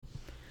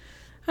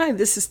Hi,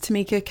 this is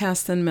Tamika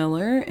Caston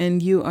Miller,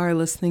 and you are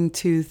listening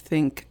to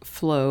Think,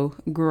 Flow,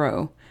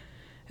 Grow.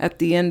 At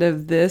the end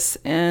of this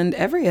and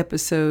every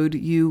episode,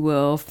 you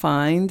will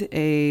find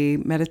a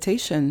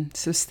meditation,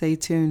 so stay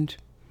tuned.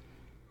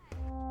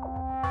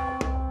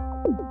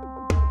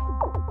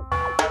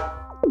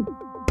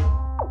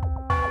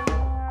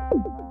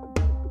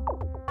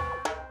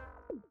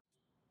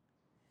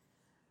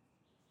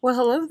 Well,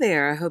 hello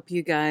there. I hope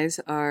you guys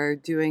are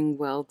doing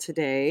well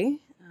today.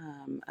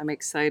 I'm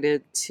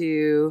excited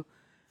to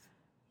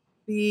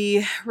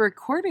be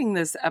recording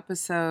this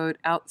episode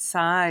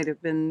outside.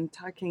 I've been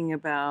talking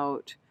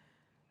about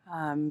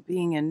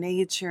being in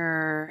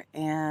nature,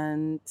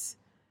 and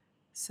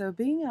so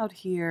being out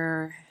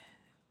here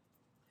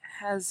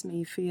has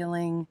me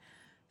feeling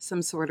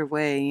some sort of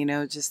way,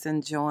 just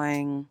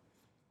enjoying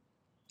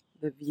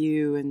the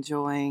view,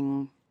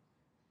 enjoying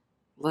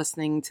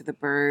listening to the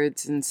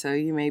birds. And so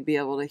you may be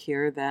able to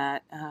hear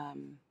that.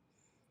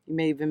 You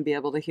may even be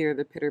able to hear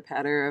the pitter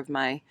patter of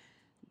my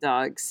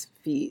dog's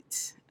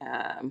feet.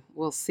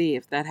 We'll see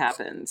if that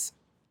happens.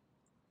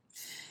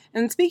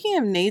 And speaking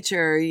of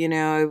nature,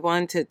 I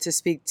wanted to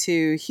speak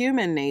to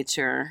human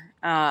nature.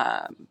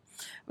 I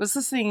was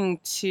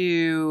listening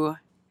to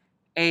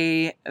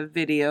a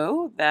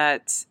video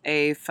that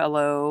a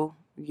fellow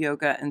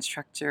yoga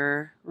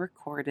instructor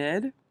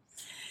recorded.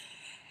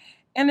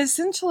 And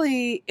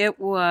essentially, it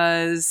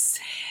was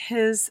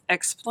his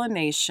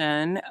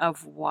explanation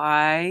of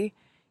why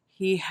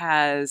he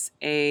has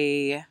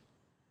a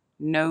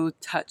no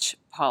touch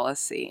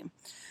policy.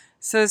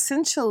 So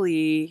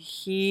essentially,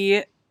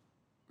 he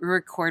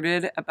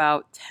recorded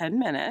about 10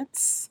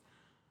 minutes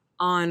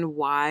on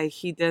why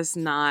he does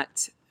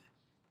not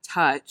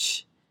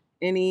touch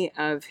any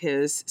of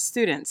his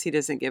students. He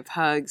doesn't give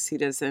hugs, he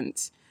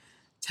doesn't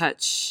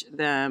touch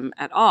them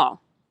at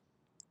all.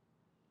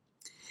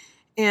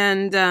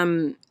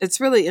 And it's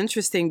really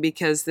interesting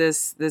because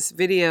this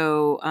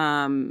video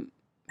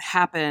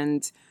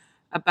happened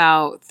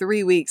about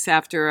 3 weeks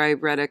after I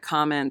read a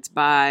comment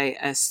by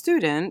a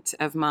student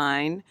of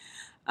mine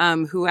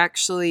who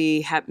actually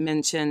had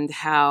mentioned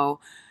how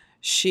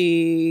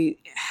she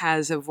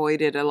has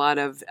avoided a lot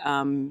of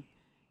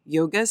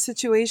yoga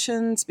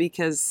situations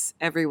because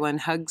everyone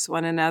hugs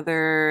one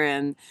another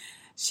and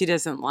she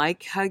doesn't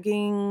like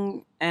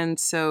hugging. And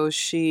so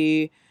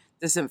she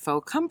doesn't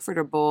feel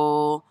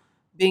comfortable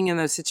being in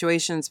those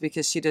situations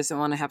because she doesn't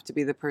want to have to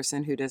be the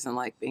person who doesn't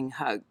like being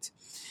hugged.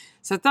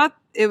 So I thought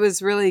it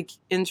was really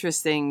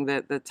interesting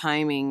that the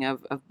timing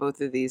of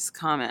both of these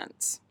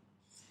comments.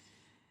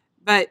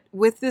 But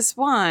with this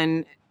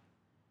one,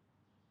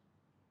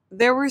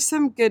 there were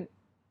some good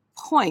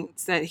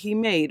points that he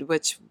made,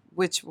 which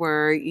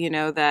were,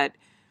 that,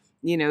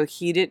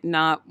 he did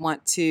not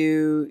want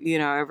to,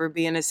 ever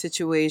be in a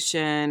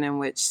situation in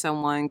which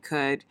someone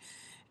could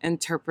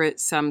interpret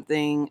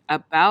something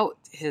about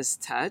his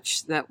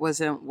touch that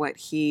wasn't what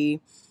he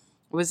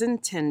was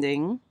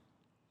intending,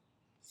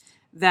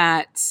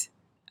 that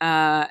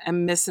a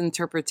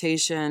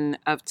misinterpretation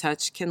of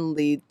touch can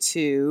lead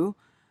to,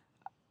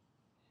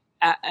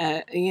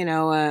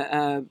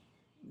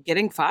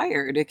 getting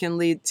fired. It can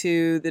lead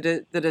to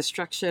the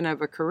destruction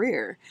of a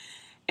career.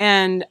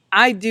 And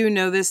I do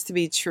know this to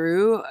be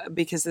true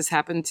because this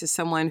happened to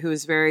someone who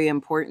is very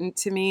important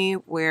to me,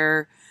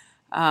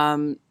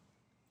 um,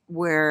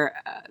 where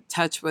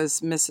touch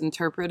was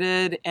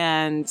misinterpreted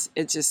and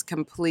it just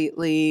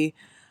completely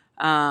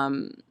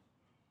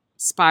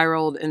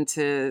spiraled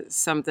into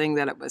something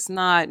that it was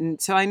not. And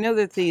so I know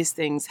that these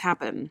things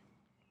happen.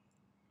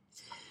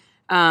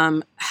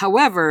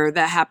 However,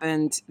 that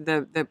happened,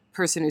 the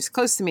person who's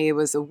close to me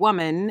was a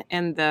woman,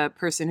 and the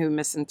person who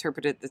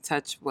misinterpreted the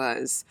touch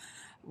was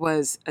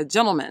a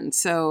gentleman.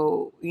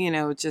 So,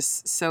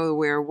 just so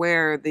we're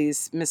aware,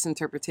 these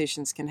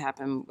misinterpretations can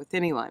happen with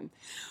anyone.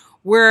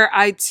 Where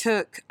I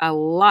took a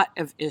lot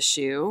of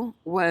issue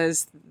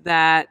was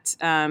that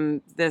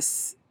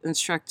this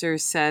instructor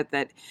said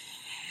that,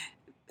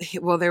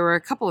 well, there were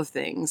a couple of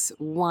things.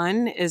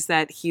 One is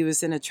that he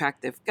was an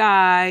attractive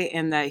guy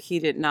and that he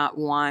did not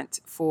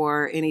want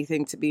for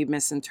anything to be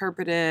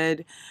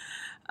misinterpreted.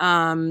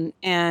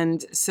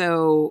 And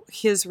so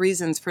his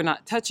reasons for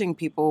not touching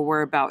people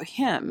were about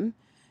him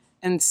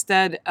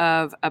instead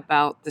of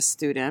about the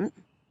student.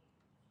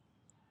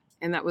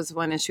 And that was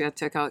one issue I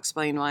took. I'll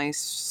explain why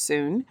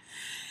soon.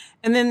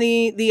 And then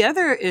the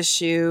other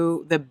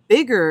issue, the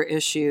bigger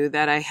issue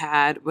that I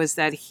had was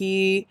that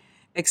he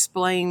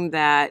explained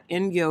that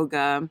in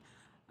yoga,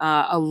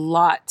 a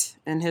lot,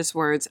 in his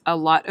words, a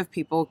lot of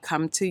people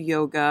come to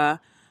yoga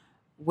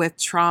with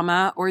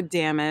trauma or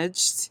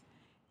damaged,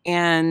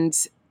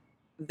 and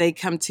they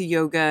come to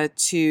yoga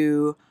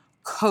to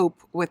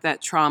cope with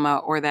that trauma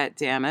or that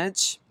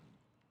damage.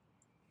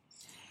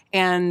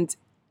 And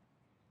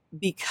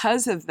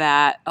because of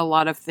that, a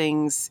lot of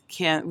things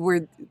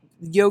we're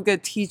yoga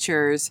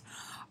teachers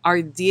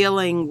are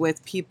dealing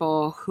with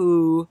people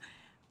who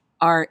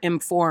are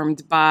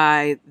informed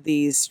by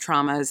these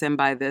traumas and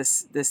by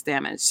this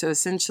damage. So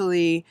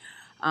essentially,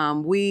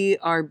 We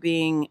are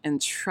being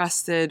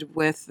entrusted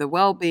with the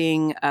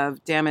well-being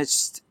of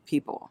damaged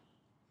people.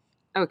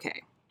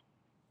 Okay,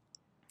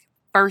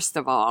 first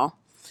of all,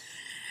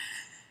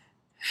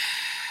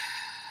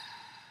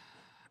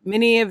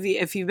 many of you,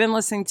 if you've been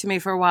listening to me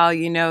for a while,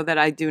 you know that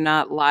I do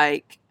not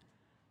like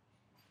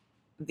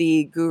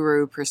the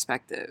guru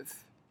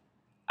perspective.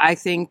 I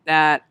think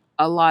that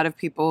a lot of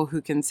people who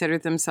consider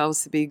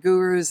themselves to be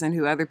gurus and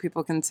who other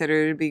people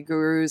consider to be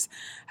gurus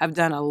have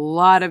done a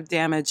lot of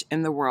damage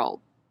in the world,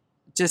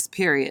 just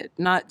period.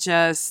 Not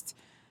just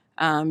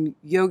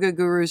yoga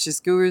gurus,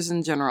 just gurus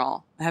in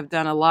general have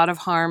done a lot of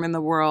harm in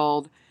the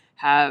world,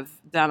 have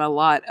done a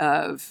lot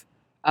of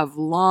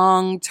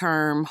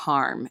long-term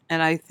harm.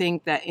 And I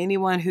think that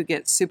anyone who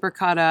gets super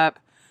caught up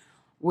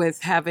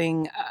with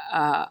having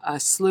a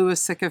slew of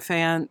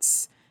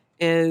sycophants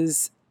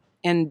is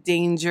in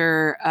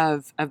danger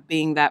of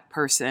being that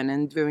person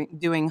and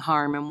doing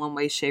harm in one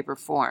way, shape, or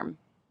form.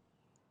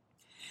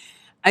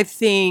 I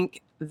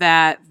think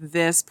that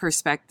this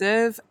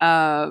perspective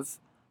of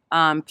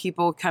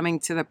people coming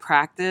to the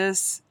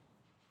practice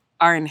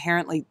are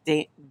inherently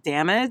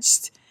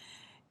damaged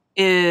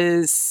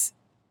is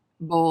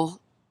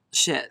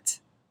bullshit.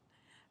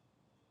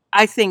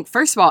 I think,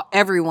 first of all,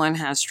 everyone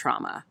has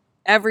trauma.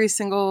 Every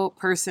single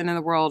person in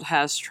the world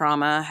has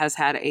trauma, has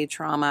had a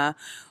trauma,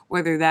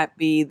 whether that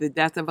be the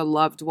death of a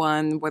loved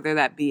one, whether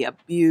that be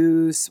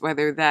abuse,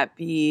 whether that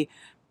be,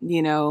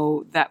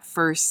 that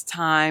first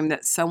time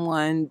that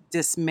someone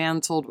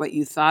dismantled what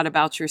you thought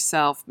about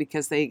yourself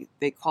because they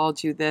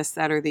called you this,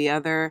 that, or the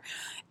other.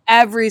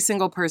 Every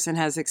single person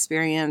has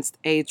experienced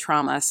a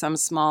trauma, some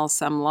small,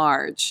 some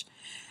large.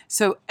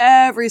 So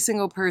every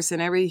single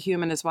person, every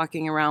human is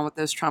walking around with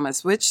those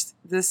traumas, which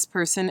this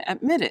person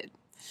admitted.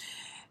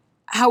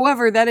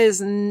 However, that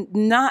is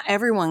not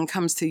everyone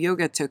comes to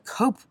yoga to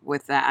cope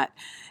with that.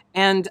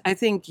 And I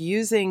think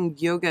using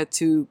yoga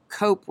to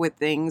cope with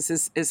things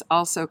is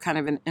also kind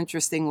of an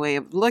interesting way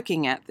of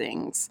looking at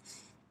things.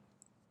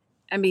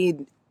 I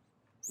mean,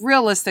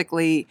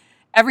 realistically,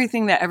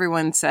 everything that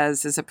everyone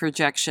says is a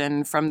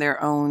projection from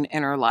their own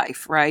inner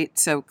life, right?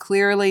 So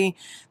clearly,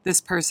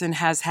 this person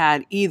has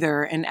had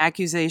either an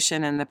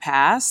accusation in the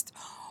past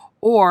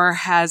or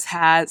has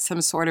had some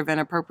sort of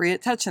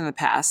inappropriate touch in the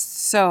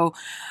past. So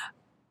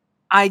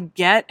I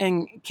get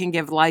and can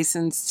give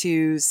license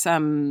to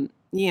some,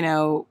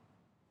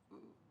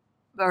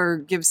 or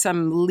give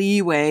some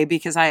leeway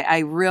because I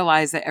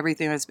realize that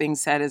everything that's being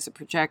said is a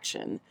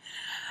projection.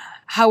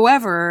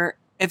 However,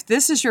 if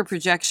this is your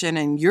projection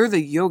and you're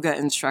the yoga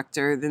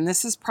instructor, then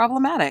this is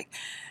problematic.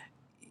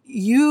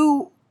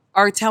 You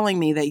are telling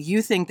me that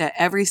you think that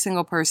every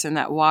single person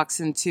that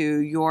walks into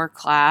your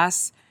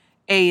class,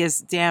 A,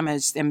 is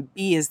damaged and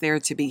B, is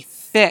there to be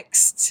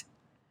fixed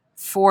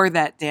for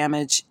that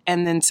damage.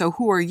 And then, so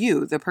who are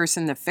you? The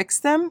person to fix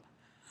them?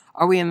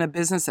 Are we in the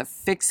business of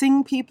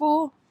fixing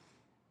people?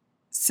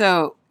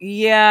 So,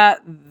 yeah,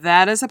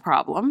 that is a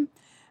problem.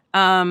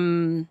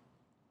 I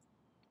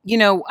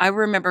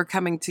remember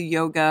coming to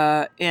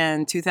yoga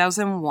in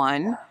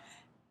 2001,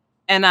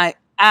 and I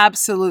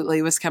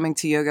absolutely was coming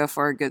to yoga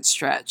for a good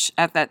stretch.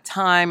 At that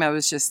time, I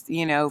was just,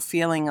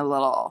 feeling a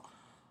little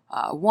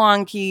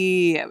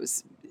wonky. I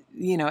was,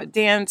 a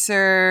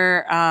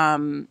dancer,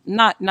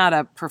 not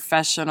a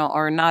professional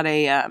or not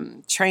a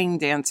trained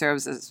dancer. I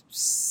was a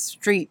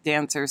street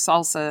dancer,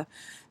 salsa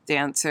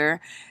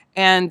dancer.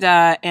 And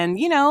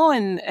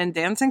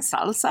dancing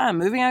salsa and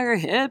moving out your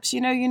hips, you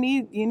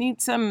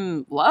need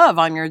some love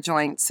on your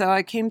joints. So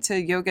I came to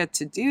yoga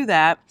to do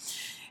that.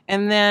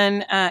 And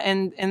then,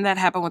 and that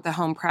happened with the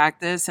home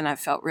practice, and I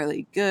felt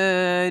really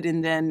good.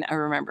 And then I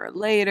remember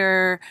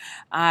later,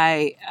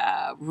 I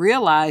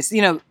realized,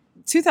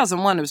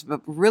 2001 was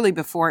really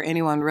before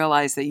anyone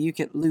realized that you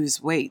could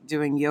lose weight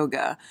doing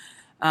yoga.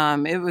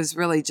 It was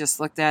really just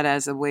looked at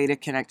as a way to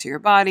connect to your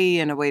body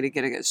and a way to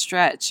get a good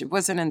stretch. It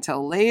wasn't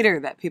until later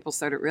that people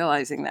started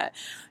realizing that,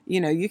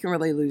 you can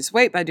really lose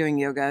weight by doing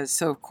yoga.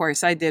 So, of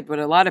course, I did what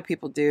a lot of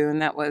people do,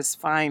 and that was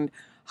find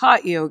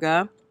hot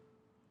yoga.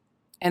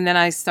 And then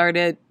I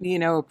started,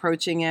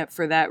 approaching it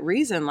for that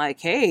reason,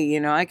 like,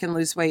 hey, I can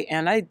lose weight,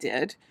 and I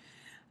did.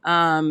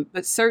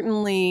 But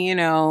certainly,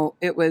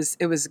 it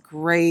was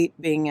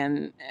great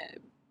being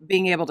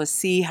able to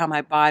see how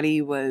my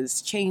body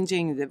was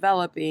changing,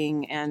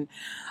 developing, and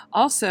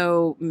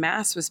also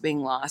mass was being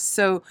lost.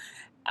 So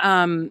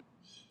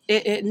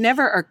it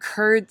never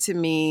occurred to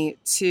me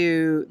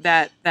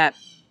that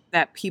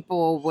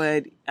people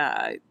would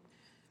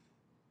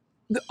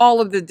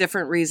all of the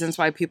different reasons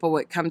why people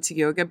would come to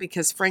yoga,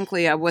 because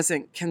frankly, I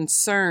wasn't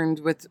concerned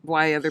with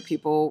why other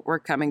people were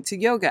coming to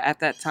yoga at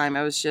that time.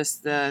 I was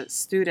just the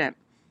student.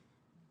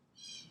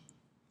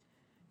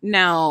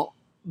 Now,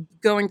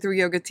 going through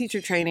yoga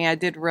teacher training, I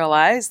did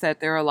realize that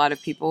there are a lot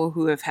of people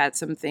who have had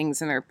some things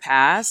in their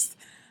past,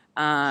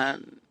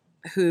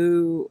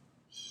 who,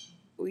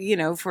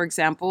 for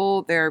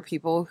example, there are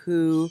people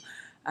who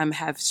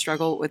have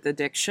struggled with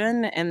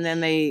addiction, and then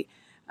they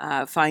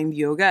find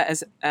yoga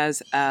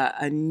as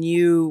a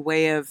new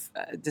way of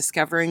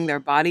discovering their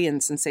body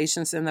and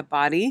sensations in the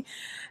body,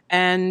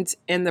 and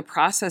in the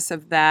process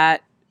of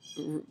that,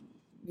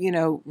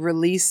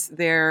 release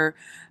their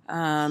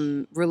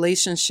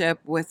relationship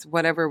with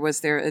whatever was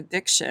their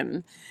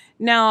addiction.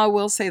 Now, I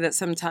will say that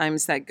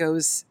sometimes that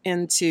goes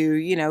into,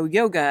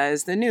 yoga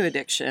is the new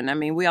addiction. I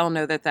mean, we all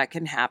know that that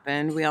can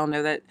happen. We all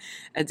know that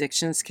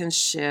addictions can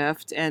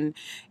shift. And,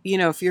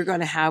 if you're going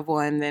to have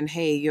one, then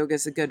hey, yoga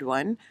is a good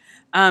one.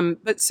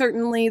 But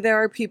certainly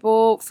there are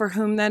people for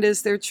whom that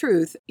is their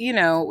truth,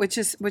 which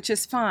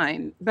is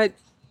fine. But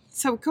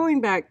so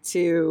going back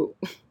to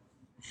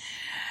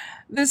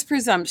this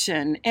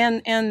presumption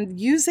and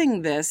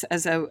using this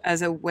as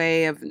a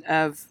way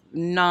of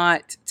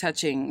not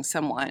touching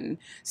someone.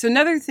 So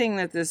another thing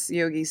that this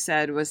yogi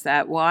said was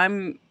that, well,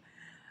 I'm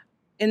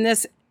in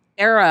this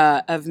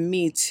era of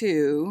Me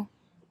Too,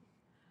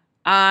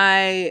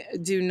 I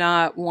do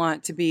not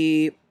want to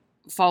be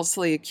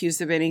falsely accused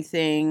of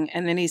anything.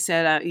 And then he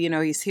said,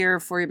 he's here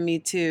for Me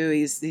Too.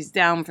 He's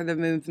down for the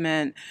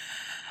movement,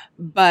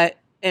 but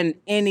in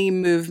any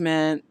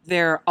movement,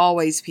 there are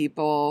always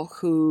people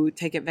who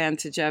take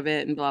advantage of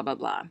it and blah, blah,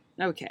 blah.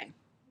 Okay.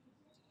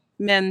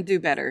 Men, do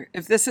better.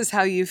 If this is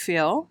how you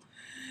feel,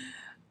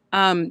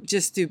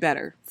 just do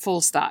better.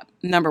 Full stop.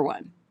 Number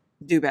one,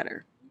 do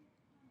better.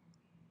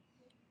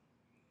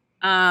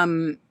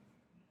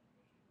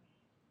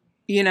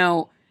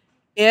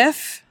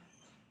 If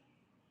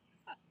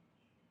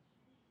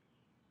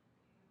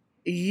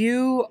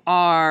you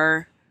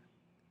are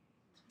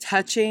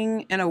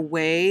touching in a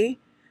way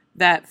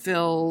that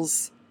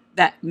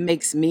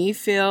makes me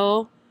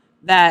feel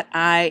that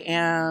I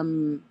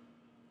am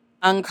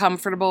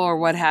uncomfortable or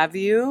what have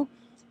you,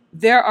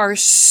 there are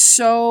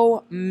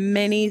so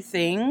many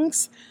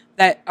things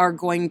that are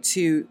going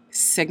to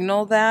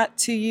signal that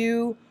to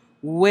you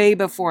way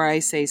before I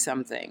say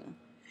something.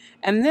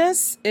 And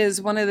this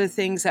is one of the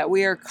things that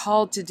we are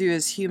called to do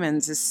as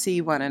humans, is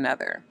see one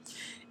another.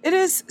 It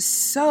is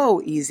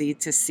so easy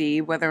to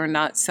see whether or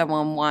not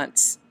someone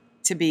wants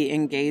to be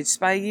engaged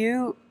by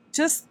you.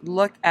 Just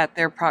look at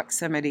their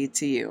proximity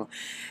to you.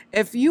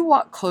 If you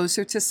walk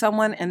closer to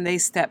someone and they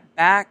step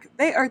back,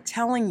 they are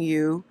telling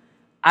you,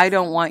 I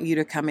don't want you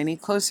to come any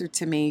closer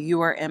to me. You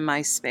are in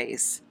my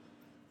space.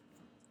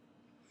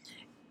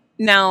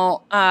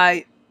 Now,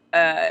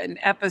 in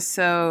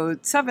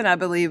episode 7, I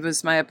believe,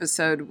 was my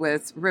episode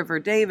with River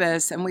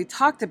Davis, and we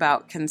talked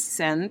about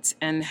consent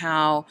and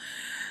how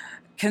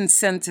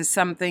consent is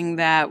something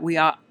that we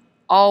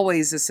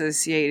always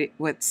associate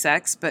with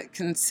sex, but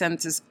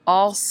consent is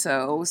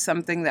also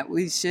something that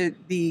we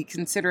should be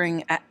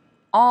considering at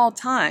all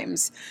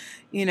times.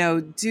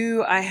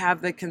 Do I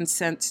have the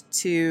consent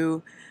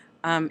to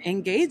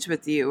engage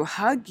with you,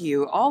 hug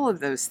you, all of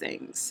those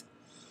things?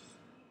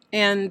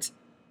 And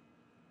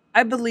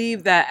I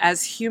believe that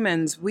as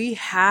humans, we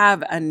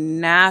have a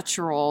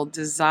natural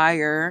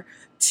desire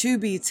to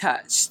be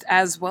touched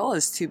as well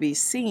as to be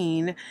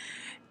seen.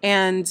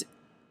 And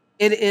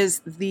it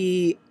is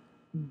the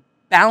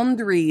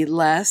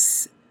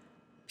boundaryless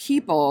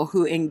people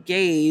who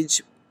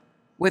engage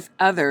with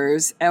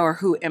others or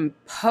who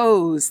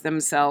impose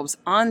themselves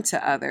onto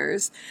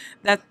others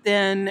that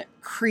then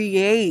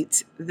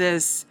create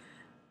this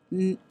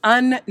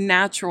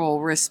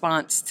unnatural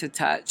response to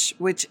touch,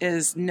 which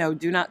is, no,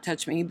 do not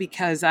touch me,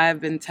 because I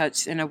have been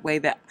touched in a way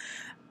that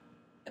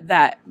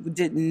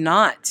did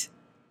not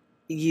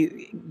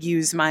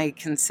use my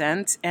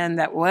consent, and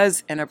that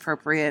was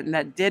inappropriate, and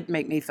that did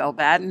make me feel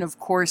bad. And of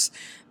course,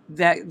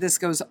 that this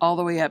goes all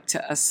the way up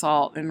to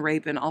assault and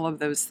rape and all of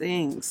those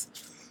things.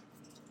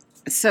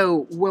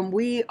 So when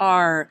we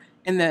are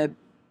in the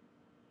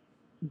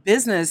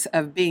business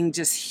of being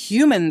just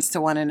humans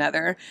to one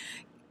another,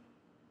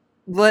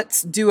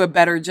 let's do a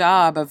better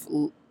job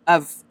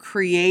of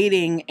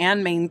creating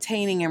and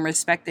maintaining and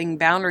respecting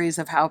boundaries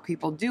of how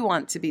people do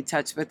want to be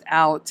touched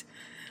without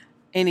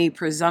any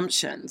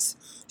presumptions.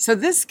 So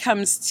this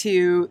comes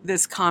to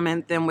this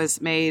comment that was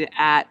made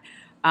at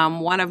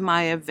one of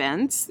my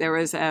events. There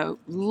was a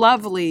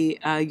lovely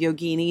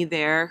yogini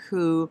there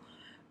who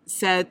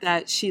said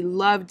that she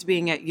loved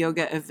being at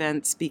yoga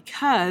events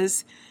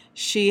because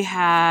she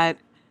could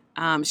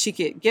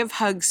give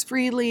hugs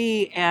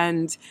freely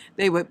and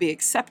they would be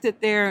accepted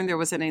there, and there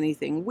wasn't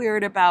anything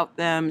weird about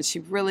them. She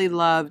really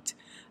loved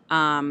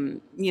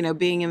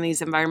being in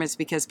these environments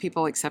because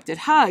people accepted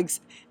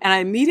hugs. And I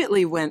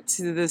immediately went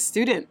to the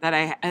student that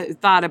I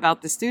thought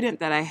about the student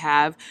that I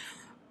have,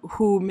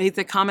 who made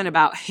the comment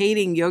about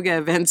hating yoga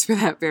events for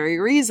that very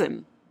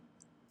reason.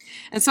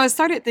 And so I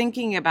started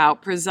thinking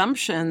about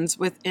presumptions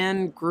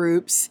within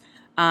groups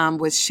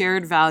with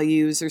shared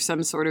values or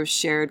some sort of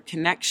shared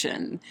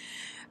connection.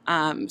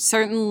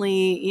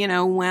 Certainly,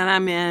 when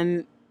I'm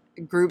in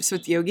groups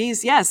with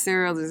yogis, yes,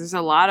 there's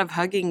a lot of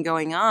hugging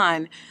going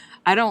on.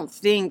 I don't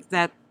think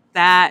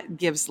that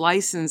gives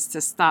license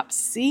to stop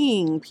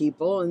seeing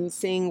people and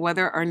seeing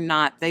whether or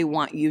not they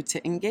want you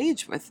to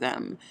engage with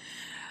them.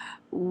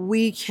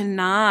 We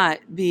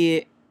cannot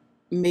be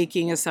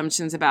making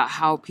assumptions about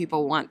how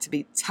people want to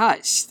be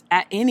touched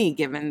at any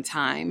given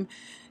time,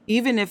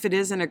 even if it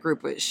isn't a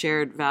group with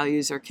shared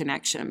values or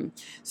connection.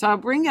 So I'll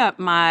bring up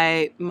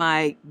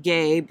my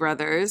gay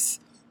brothers,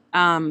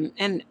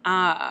 and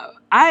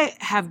I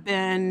have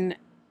been.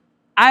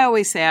 I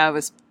always say I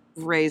was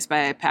raised by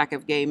a pack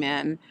of gay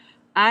men.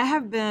 I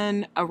have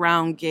been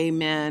around gay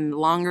men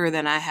longer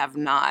than I have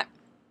not.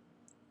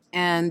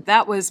 And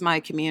that was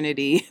my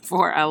community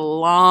for a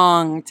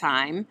long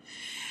time.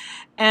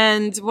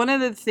 And one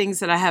of the things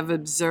that I have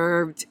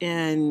observed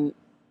in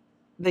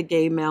the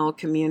gay male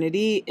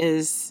community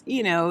is,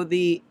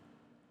 the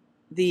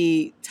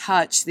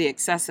touch, the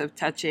excessive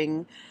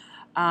touching,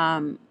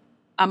 um,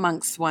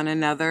 amongst one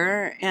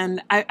another.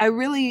 And I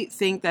really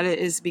think that it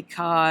is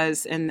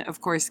because, and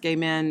of course, gay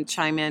men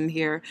chime in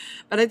here,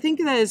 but I think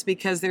that is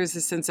because there's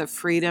a sense of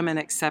freedom and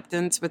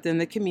acceptance within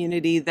the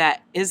community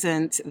that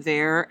isn't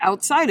there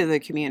outside of the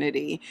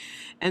community.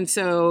 And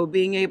so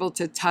being able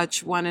to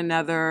touch one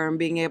another and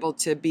being able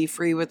to be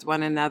free with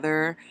one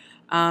another,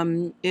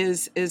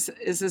 is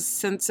a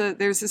sense of,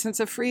 there's a sense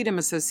of freedom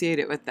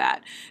associated with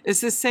that.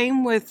 It's the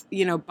same with,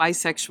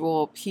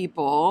 bisexual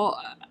people.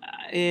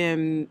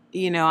 And,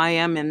 I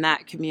am in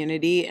that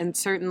community, and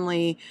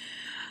certainly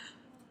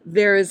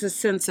there is a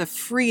sense of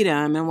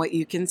freedom in what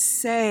you can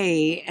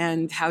say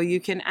and how you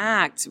can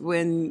act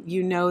when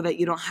you know that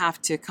you don't have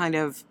to kind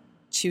of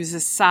choose a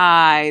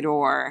side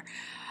or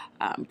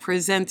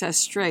present as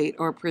straight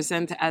or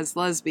present as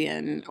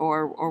lesbian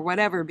or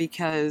whatever,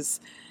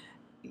 because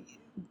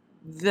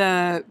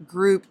the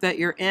group that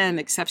you're in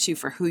accepts you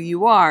for who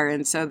you are.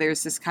 And so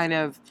there's this kind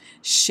of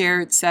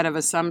shared set of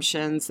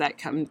assumptions that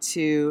come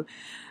to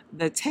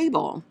the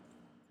table.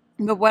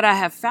 But what I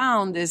have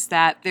found is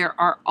that there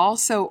are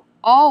also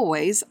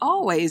always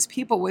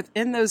people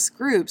within those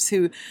groups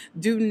who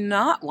do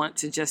not want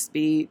to just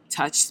be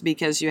touched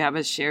because you have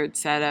a shared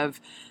set of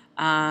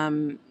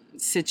a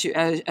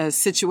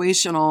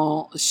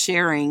situational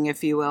sharing,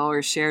 if you will,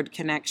 or shared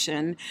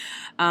connection.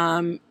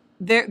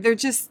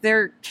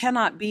 There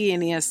cannot be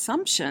any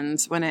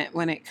assumptions when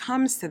it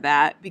comes to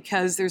that,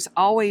 because there's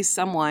always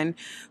someone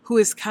who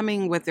is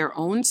coming with their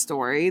own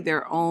story,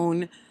 their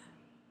own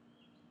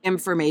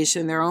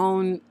information, their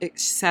own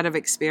set of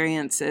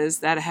experiences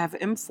that have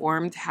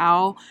informed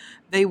how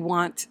they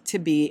want to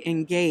be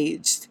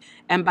engaged.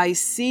 And by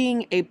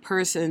seeing a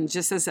person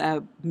just as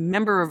a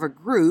member of a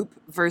group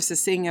versus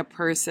seeing a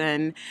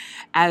person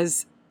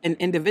as an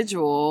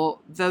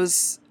individual,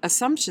 those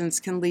assumptions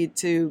can lead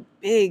to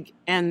big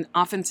and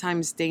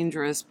oftentimes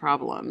dangerous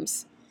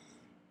problems.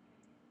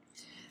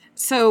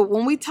 So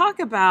when we talk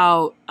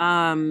about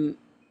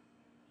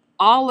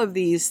all of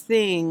these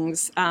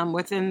things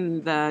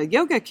within the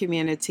yoga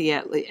community,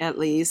 at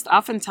least,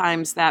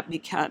 oftentimes that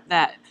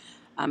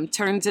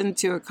turns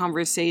into a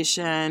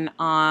conversation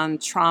on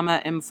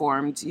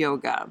trauma-informed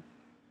yoga.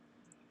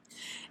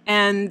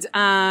 And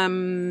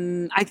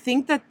I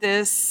think that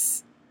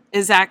this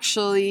is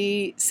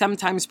actually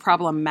sometimes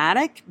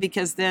problematic,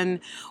 because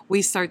then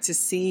we start to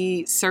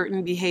see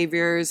certain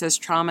behaviors as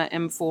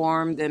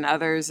trauma-informed and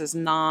others as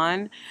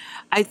non.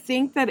 I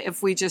think that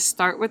if we just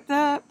start with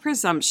the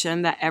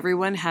presumption that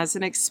everyone has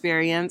an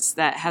experience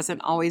that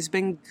hasn't always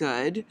been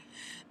good,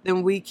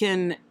 then we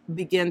can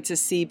begin to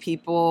see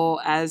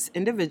people as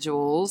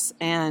individuals,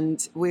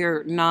 and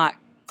we're not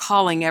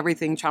calling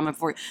everything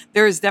trauma-informed.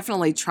 There is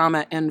definitely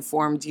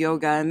trauma-informed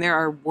yoga, and there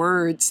are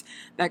words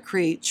that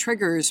create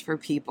triggers for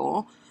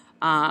people.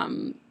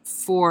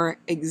 For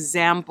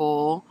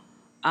example,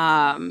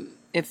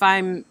 if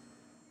I'm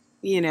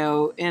in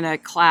a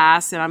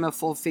class and I'm a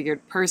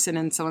full-figured person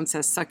and someone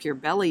says, suck your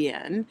belly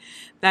in,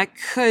 that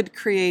could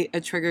create a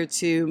trigger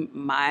to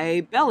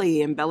my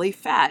belly and belly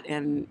fat.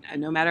 And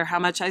no matter how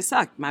much I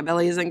suck, my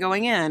belly isn't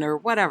going in, or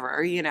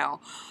whatever,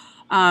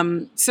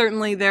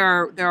 Certainly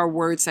there are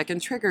words that can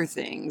trigger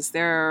things. 2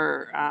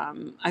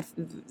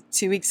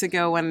 weeks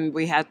ago when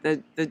we had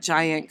the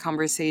giant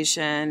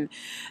conversation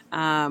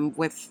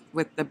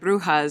with the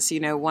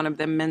brujas, one of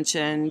them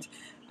mentioned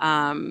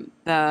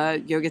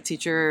the yoga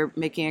teacher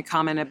making a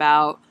comment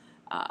about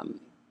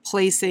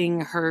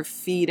placing her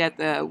feet at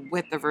the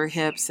width of her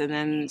hips, and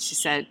then she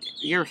said,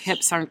 your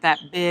hips aren't that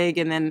big.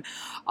 And then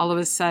all of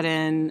a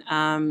sudden,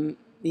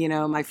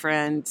 my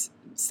friend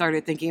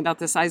started thinking about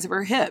the size of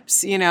her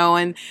hips,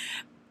 and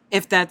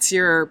if that's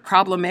your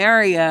problem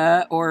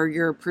area or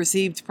your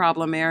perceived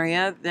problem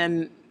area,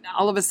 then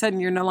all of a sudden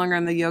you're no longer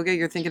in the yoga,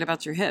 you're thinking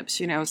about your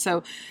hips,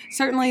 So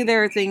certainly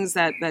there are things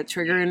that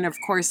trigger, and of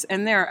course,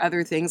 and there are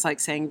other things like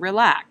saying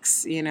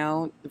relax,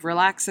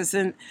 relax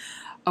isn't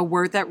a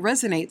word that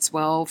resonates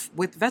well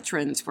with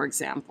veterans, for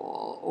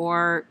example,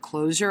 or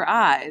close your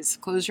eyes.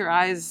 Close your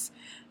eyes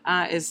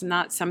is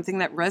not something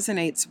that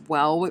resonates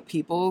well with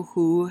people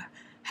who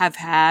have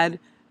had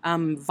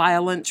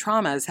violent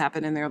traumas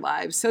happen in their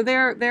lives. So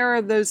there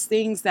are those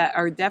things that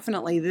are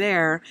definitely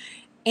there,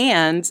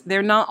 and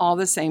they're not all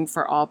the same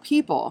for all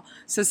people.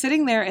 So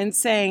sitting there and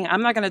saying,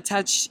 I'm not going to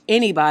touch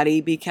anybody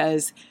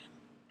because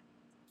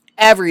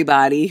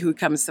everybody who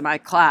comes to my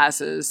class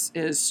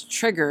is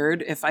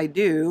triggered if I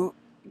do,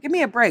 give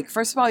me a break.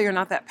 First of all, you're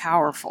not that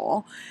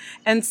powerful.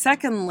 And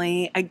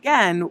secondly,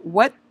 again,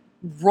 what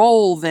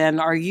role then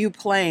are you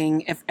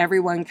playing if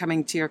everyone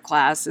coming to your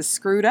class is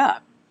screwed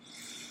up?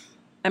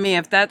 I mean,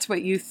 if that's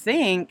what you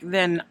think,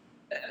 then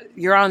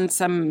you're on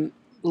some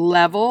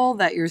level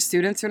that your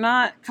students are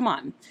not. Come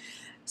on.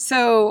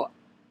 So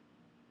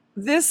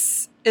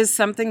this is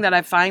something that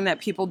I find that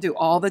people do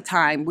all the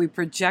time. We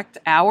project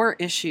our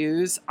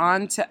issues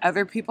onto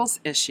other people's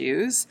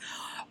issues,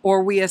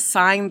 or we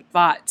assign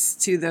thoughts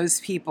to those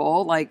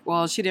people like,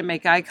 well, she didn't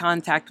make eye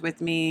contact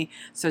with me,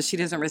 so she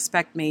doesn't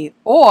respect me.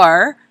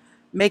 Or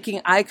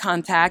making eye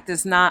contact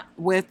is not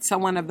with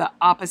someone of the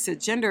opposite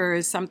gender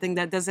is something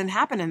that doesn't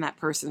happen in that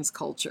person's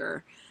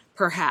culture.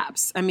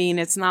 Perhaps. I mean,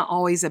 it's not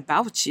always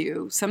about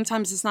you.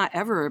 Sometimes it's not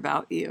ever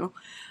about you.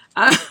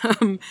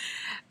 Um,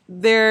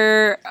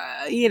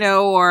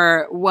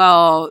 or,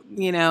 well,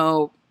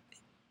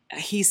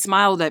 he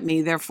smiled at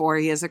me, therefore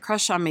he has a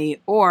crush on me,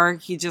 or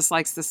he just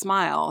likes to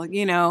smile.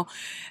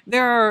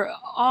 There are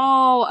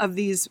all of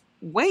these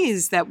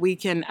ways that we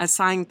can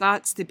assign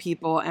thoughts to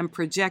people and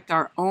project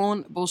our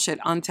own bullshit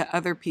onto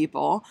other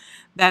people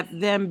that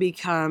then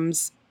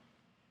becomes,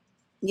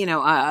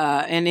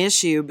 an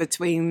issue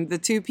between the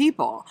two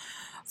people.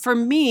 For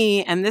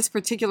me and this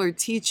particular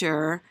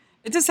teacher,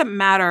 it doesn't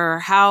matter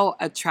how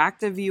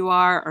attractive you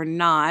are or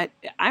not.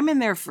 I'm in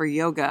there for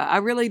yoga. I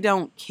really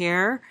don't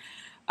care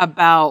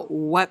about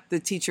what the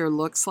teacher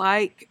looks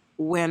like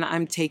when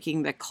I'm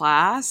taking the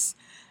class,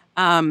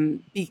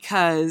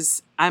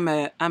 because I'm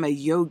a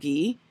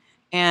yogi,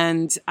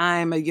 and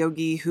I'm a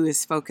yogi who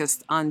is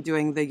focused on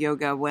doing the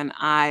yoga when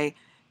I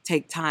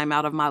take time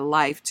out of my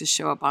life to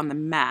show up on the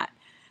mat.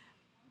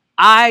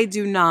 I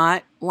do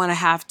not want to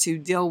have to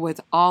deal with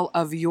all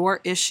of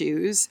your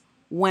issues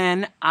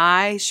when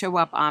I show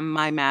up on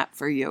my mat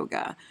for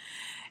yoga.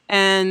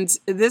 And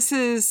this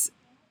is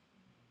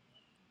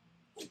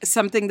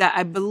something that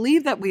I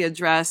believe that we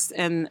addressed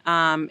in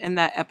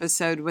that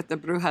episode with the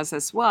Brujas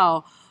as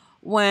well.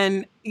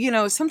 When,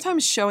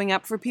 sometimes showing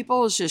up for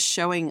people is just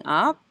showing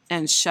up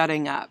and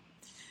shutting up.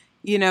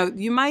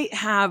 You might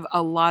have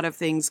a lot of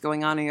things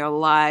going on in your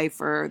life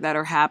or that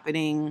are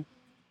happening.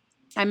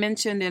 I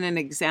mentioned in an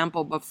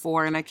example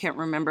before, and I can't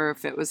remember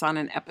if it was on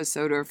an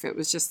episode or if it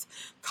was just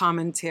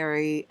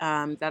commentary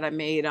that I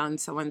made on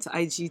someone's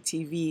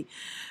IGTV,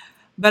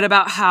 but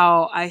about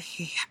how I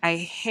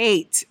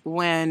hate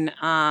when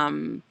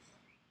I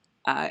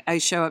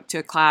show up to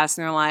a class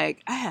and they're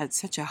like, I had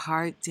such a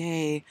hard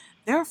day,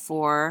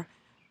 therefore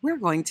we're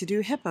going to do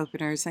hip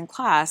openers in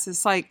class.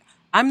 It's like,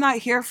 I'm not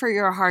here for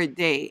your hard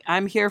day.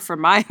 I'm here for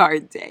my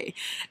hard day.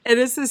 And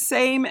it's the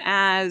same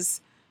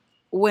as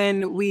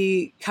when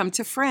we come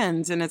to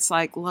friends and it's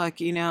like, look,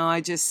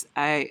 I just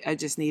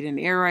need an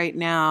ear right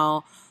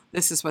now.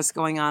 This is what's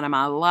going on in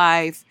my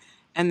life.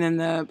 And then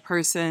the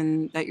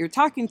person that you're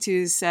talking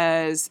to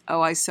says,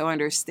 oh, I so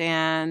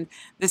understand.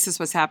 This is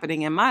what's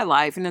happening in my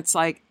life. And it's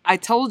like, I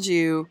told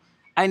you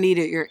I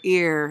needed your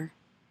ear.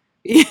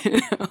 you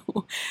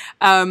know?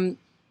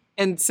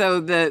 And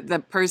so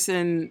the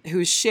person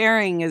who's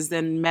sharing is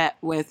then met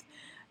with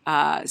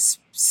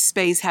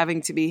space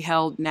having to be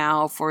held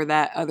now for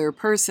that other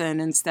person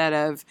instead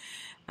of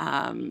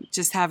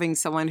just having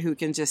someone who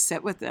can just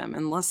sit with them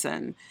and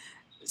listen.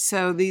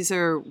 So these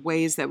are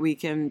ways that we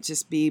can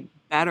just be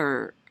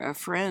better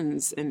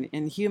friends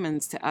and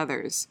humans to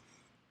others.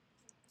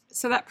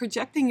 So that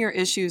projecting your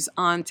issues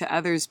onto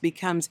others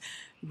becomes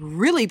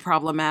really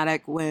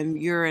problematic when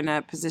you're in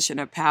a position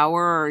of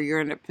power or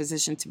you're in a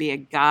position to be a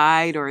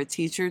guide or a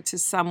teacher to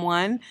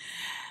someone.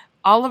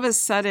 All of a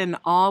sudden,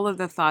 all of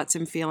the thoughts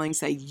and feelings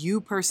that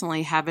you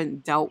personally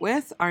haven't dealt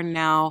with are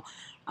now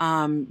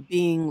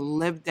being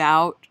lived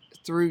out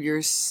through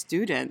your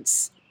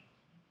students.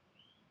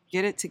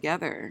 Get it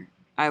together,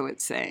 I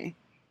would say.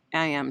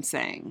 I am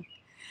saying.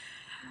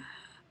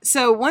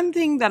 So one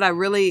thing that I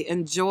really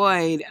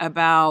enjoyed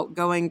about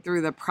going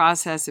through the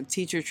process of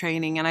teacher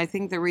training, and I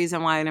think the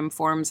reason why it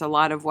informs a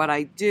lot of what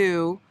I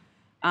do,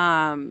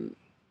 um,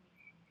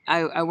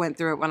 I went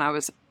through it when I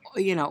was,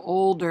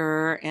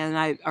 older, and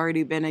I'd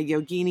already been a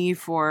yogini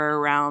for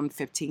around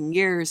 15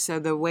 years. So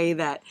the way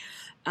that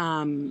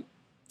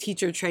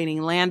teacher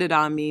training landed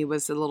on me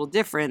was a little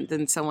different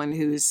than someone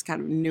who's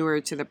kind of newer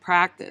to the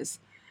practice.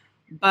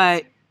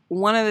 But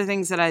one of the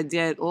things that I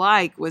did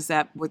like was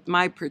that with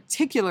my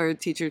particular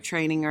teacher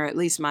training, or at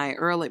least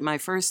my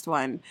first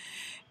one,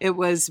 it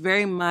was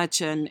very much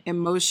an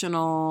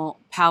emotional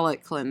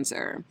palate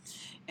cleanser.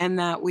 And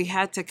that we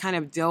had to kind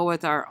of deal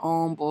with our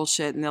own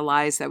bullshit and the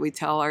lies that we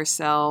tell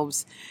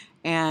ourselves.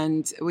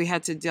 And we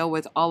had to deal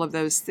with all of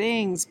those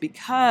things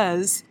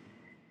because,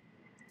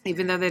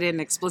 even though they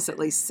didn't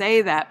explicitly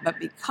say that, but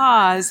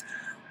because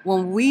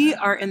when we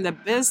are in the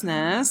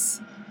business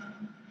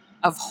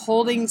of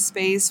holding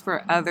space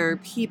for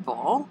other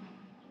people,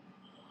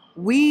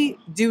 we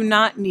do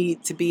not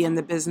need to be in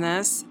the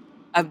business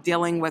of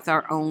dealing with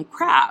our own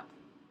crap.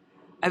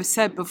 I've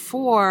said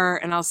before,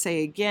 and I'll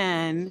say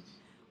again,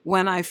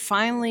 when I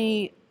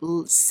finally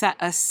set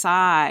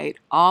aside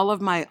all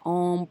of my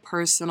own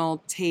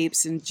personal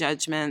tapes and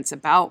judgments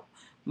about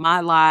my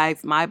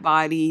life, my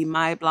body,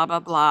 my blah, blah,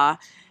 blah,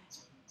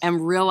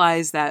 and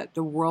realize that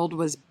the world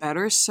was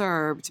better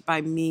served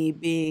by me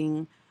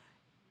being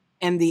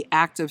in the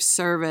act of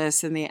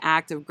service and the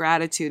act of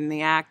gratitude and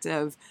the act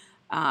of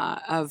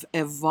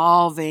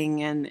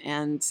evolving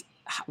and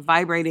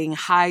vibrating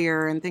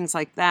higher and things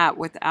like that,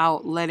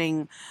 without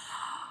letting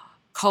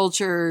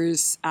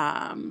culture's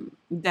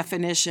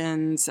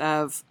definitions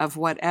of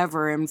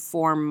whatever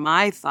inform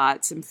my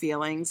thoughts and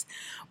feelings,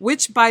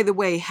 which, by the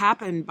way,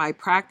 happened by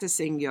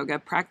practicing yoga,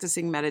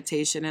 practicing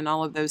meditation, and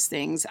all of those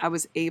things. I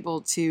was able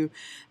to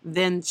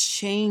then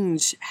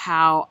change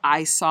how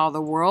I saw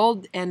the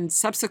world, and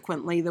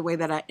subsequently the way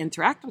that I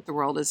interact with the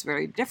world is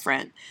very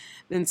different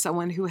than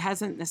someone who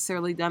hasn't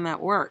necessarily done that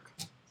work.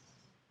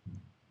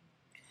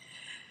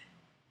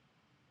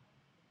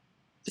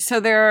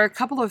 So there are a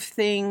couple of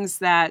things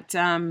that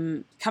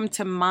come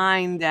to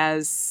mind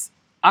as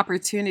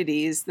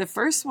opportunities. The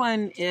first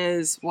one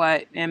is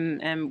what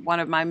and one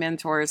of my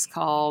mentors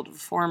called,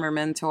 former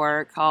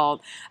mentor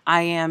called,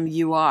 I am,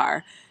 you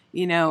are.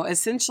 You know,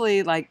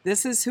 essentially, like,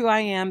 this is who I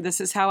am, this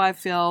is how I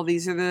feel,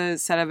 these are the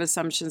set of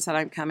assumptions that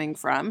I'm coming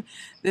from.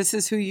 This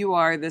is who you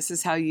are, this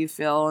is how you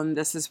feel, and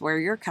this is where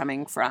you're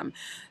coming from.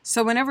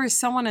 So whenever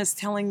someone is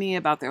telling me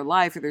about their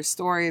life or their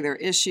story, their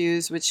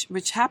issues,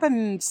 which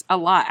happens a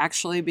lot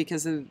actually,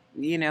 because of,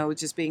 you know,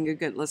 just being a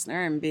good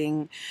listener and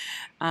being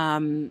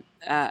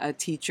a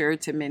teacher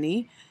to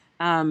many,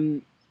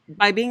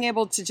 by being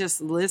able to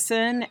just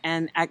listen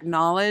and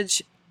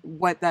acknowledge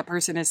what that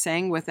person is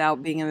saying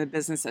without being in the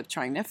business of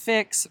trying to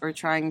fix or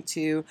trying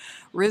to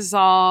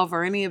resolve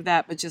or any of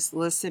that, but just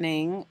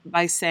listening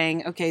by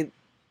saying, okay,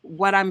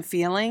 what I'm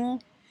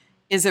feeling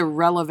is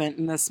irrelevant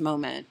in this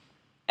moment.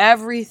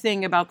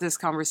 Everything about this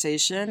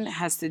conversation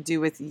has to do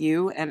with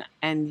you,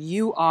 and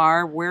you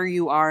are where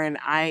you are, and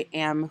I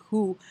am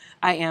who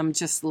I am,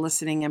 just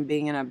listening and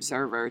being an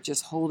observer,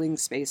 just holding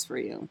space for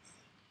you.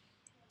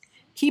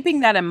 Keeping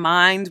that in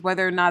mind,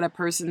 whether or not a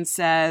person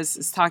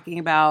is talking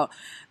about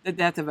the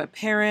death of a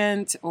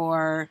parent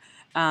or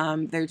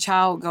their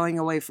child going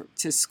away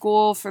to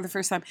school for the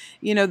first time,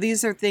 you know,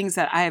 these are things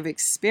that I have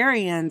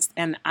experienced,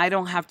 and I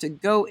don't have to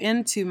go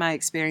into my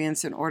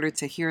experience in order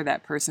to hear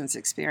that person's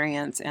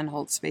experience and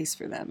hold space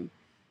for them.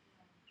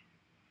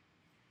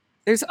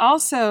 There's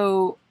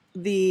also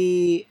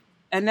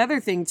another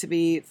thing to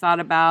be thought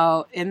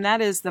about, and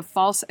that is the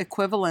false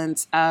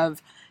equivalence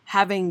of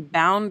having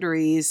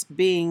boundaries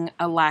being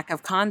a lack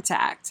of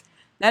contact.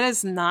 That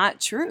is not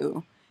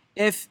true.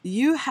 If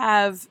you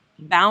have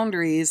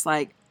boundaries,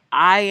 like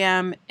I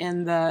am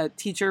in the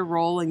teacher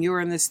role and you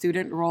are in the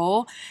student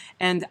role,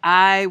 and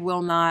I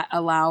will not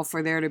allow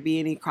for there to be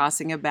any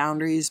crossing of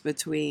boundaries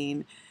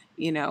between,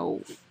 you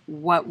know,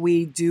 what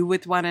we do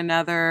with one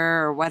another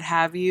or what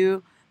have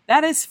you,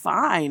 that is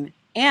fine.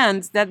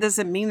 And that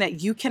doesn't mean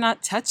that you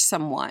cannot touch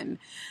someone.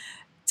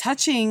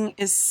 Touching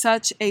is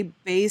such a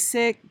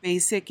basic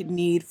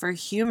need for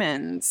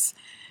humans.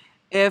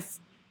 If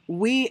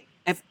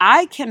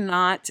I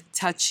cannot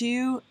touch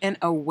you in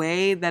a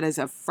way that is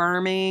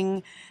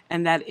affirming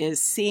and that is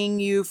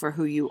seeing you for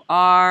who you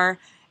are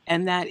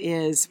and that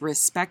is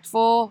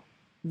respectful,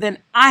 then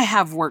I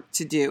have work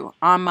to do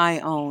on my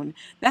own.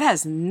 That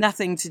has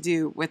nothing to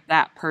do with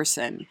that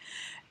person.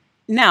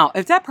 Now,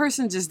 if that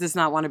person just does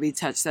not want to be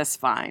touched, that's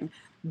fine.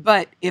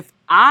 But if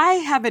I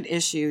have an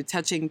issue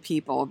touching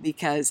people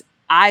because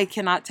I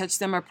cannot touch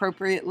them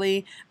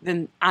appropriately,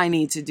 then I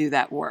need to do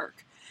that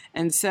work.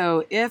 And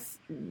so if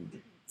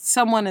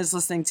someone is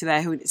listening to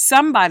that,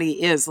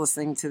 somebody is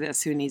listening to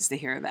this who needs to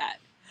hear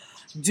that,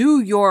 do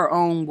your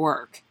own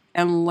work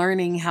and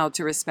learning how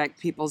to respect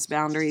people's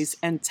boundaries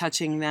and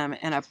touching them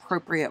in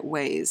appropriate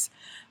ways.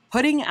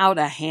 Putting out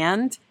a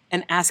hand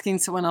and asking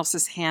someone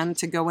else's hand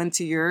to go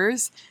into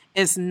yours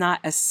is not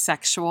a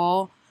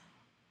sexual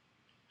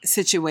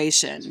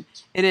situation.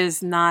 It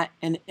is not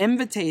an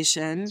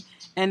invitation,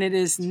 and it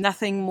is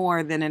nothing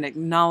more than an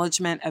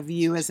acknowledgement of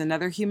you as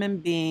another human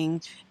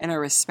being in a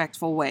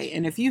respectful way.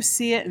 And if you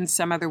see it in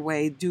some other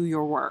way, do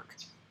your work.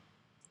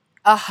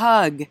 A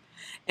hug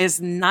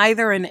is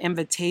neither an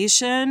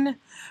invitation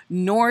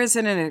nor is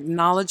it an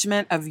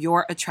acknowledgement of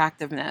your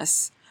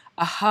attractiveness.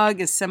 A hug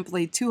is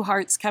simply two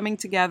hearts coming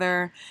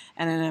together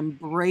and an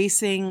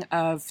embracing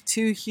of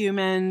two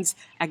humans,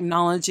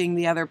 acknowledging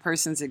the other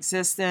person's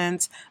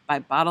existence by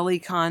bodily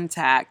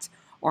contact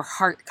or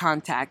heart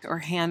contact or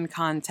hand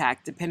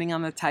contact, depending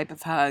on the type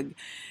of hug.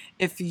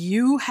 If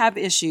you have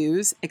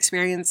issues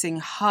experiencing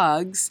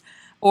hugs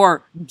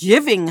or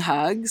giving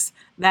hugs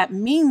that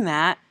mean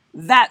that,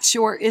 that's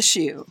your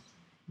issue.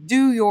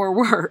 Do your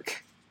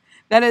work.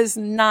 That is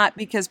not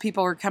because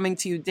people are coming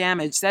to you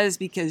damaged. That is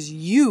because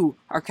you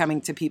are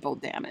coming to people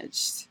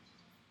damaged.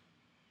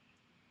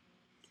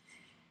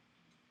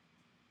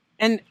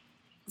 And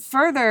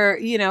further,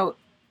 you know,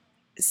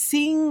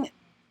 seeing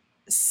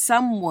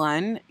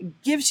someone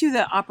gives you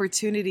the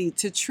opportunity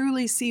to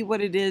truly see what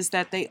it is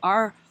that they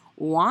are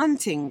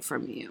wanting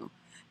from you.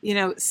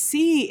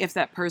 see if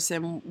that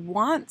person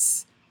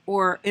wants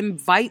or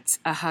invites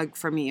a hug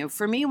from you.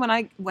 For me, when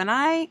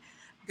I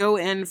go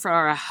in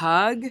for a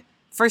hug,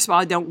 first of all,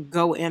 I don't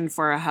go in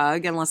for a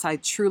hug unless I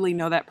truly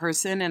know that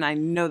person and I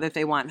know that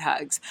they want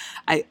hugs.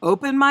 I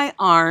open my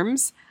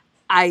arms,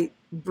 I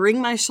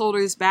bring my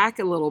shoulders back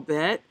a little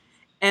bit,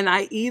 and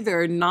I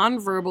either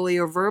non-verbally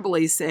or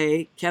verbally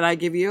say, "Can I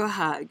give you a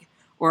hug?"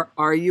 or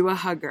 "Are you a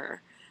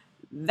hugger?"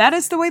 That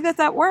is the way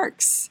that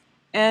works.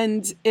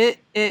 And it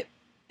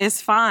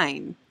is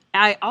fine.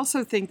 I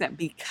also think that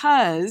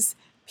because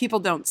people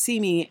don't see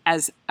me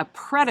as a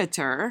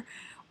predator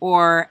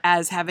or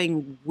as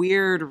having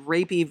weird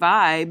rapey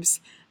vibes,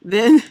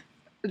 then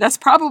that's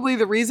probably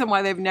the reason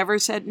why they've never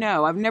said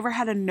no. I've never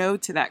had a no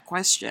to that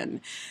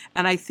question.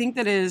 And I think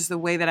that it is the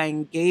way that I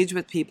engage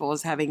with people,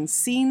 is having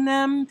seen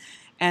them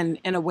and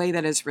in a way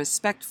that is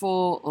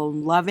respectful or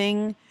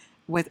loving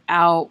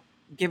without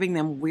giving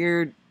them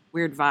weird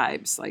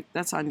vibes. Like,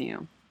 that's on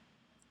you.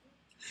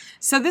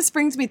 So this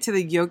brings me to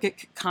the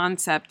yogic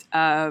concept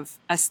of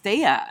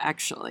asteya,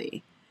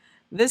 actually.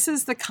 This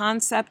is the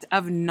concept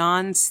of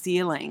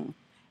non-stealing.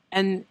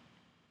 And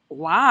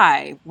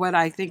why would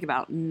I think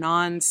about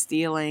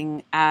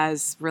non-stealing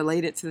as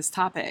related to this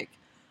topic?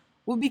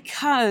 Well,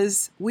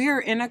 because we're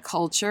in a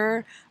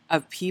culture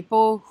of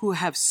people who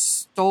have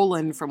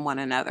stolen from one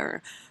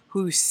another,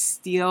 who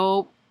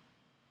steal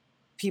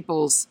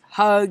people's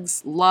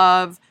hugs,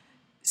 love,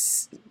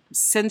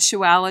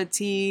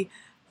 sensuality,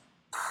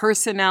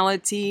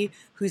 personality,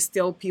 who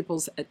steal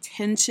people's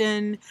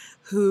attention,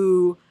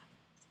 who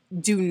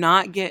do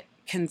not get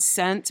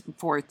consent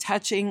before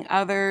touching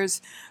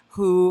others,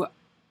 who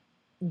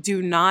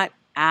do not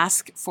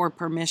ask for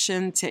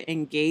permission to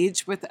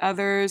engage with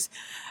others.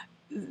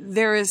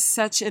 There is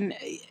such an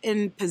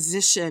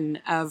imposition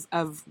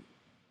of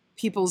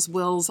people's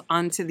wills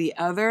onto the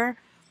other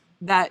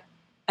that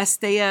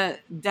asteya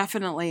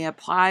definitely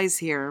applies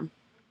here.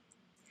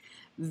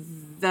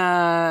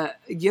 The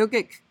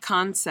yogic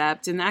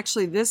concept, and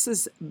actually this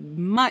is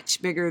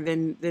much bigger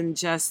than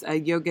just a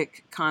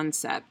yogic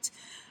concept.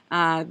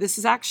 This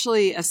is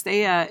actually,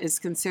 asteya is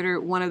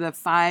considered one of the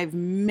 5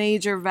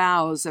 major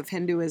vows of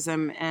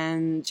Hinduism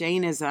and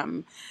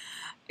Jainism.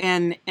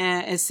 And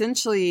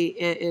essentially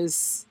it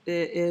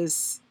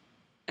is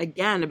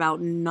again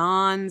about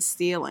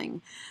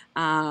non-stealing.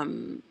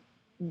 In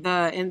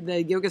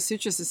the Yoga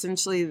Sutras,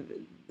 essentially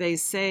they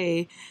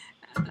say,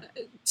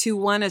 to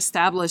one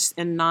established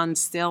in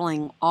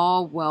non-stealing,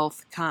 all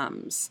wealth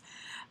comes.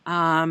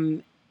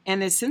 And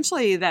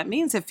essentially that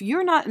means if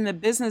you're not in the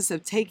business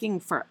of taking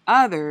for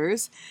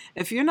others,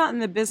 if you're not in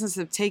the business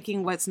of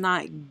taking what's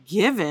not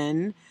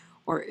given,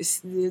 or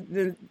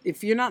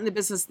if you're not in the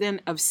business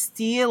then of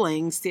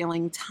stealing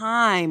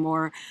time,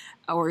 or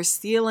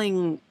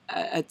stealing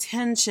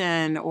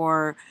attention,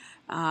 or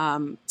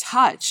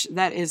touch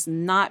that is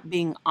not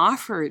being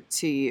offered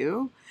to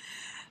you,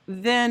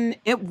 then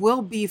it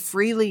will be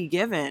freely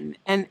given.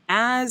 And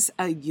as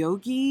a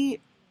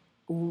yogi,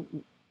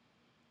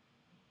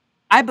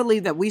 I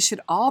believe that we should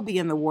all be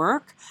in the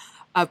work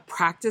of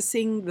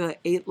practicing the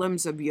 8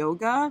 limbs of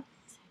yoga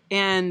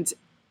and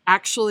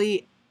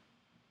actually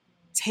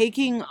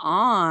taking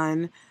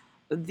on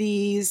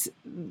these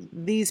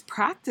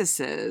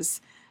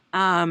practices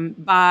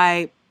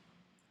by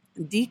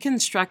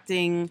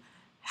deconstructing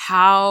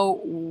how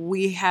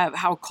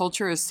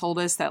culture has told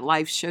us that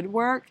life should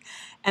work,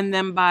 and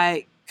then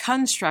by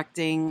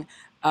constructing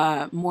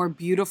a more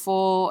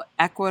beautiful,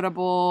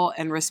 equitable,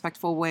 and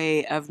respectful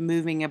way of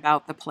moving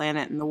about the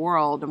planet and the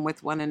world and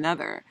with one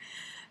another.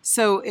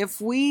 So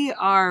if we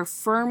are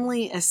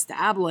firmly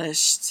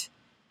established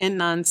in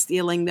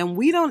non-stealing, then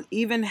we don't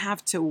even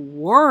have to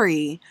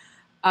worry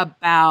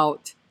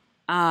about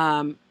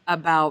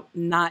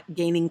not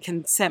gaining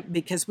consent,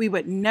 because we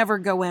would never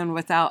go in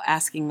without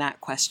asking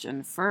that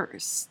question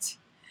first.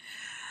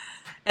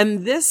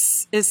 And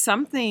this is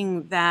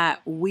something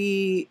that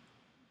we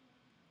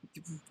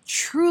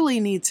truly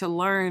need to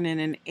learn in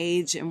an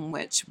age in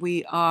which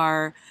we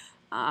are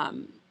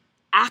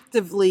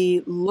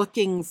actively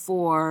looking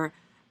for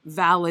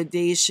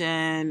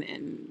validation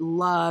and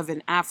love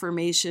and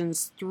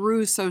affirmations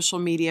through social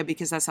media,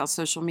 because that's how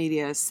social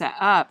media is set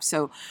up.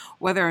 So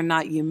whether or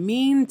not you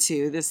mean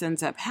to, this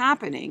ends up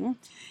happening.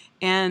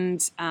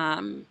 And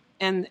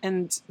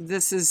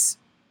this is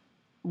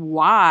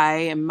why,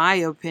 in my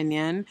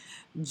opinion,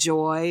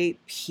 joy,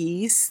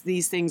 peace,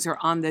 these things are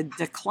on the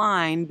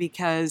decline,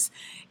 because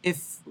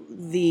if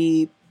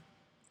the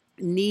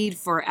need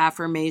for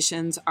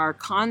affirmations are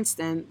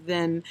constant,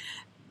 then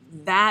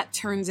that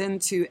turns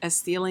into a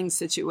stealing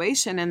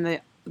situation.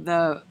 And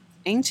the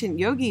ancient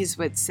yogis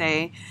would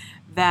say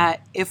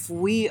that if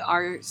we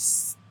are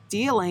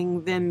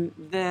stealing, then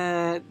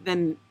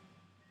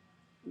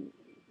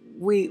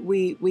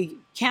we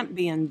can't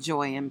be in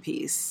joy and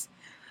peace.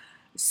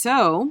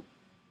 So,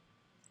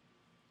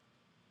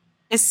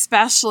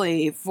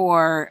 especially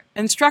for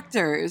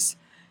instructors,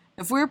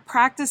 if we're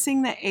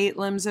practicing the 8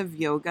 limbs of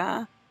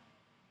yoga,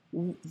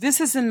 this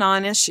is a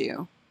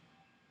non-issue.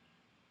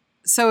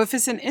 So if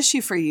it's an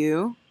issue for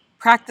you,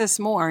 practice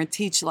more and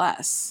teach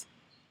less.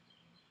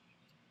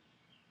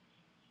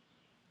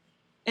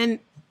 And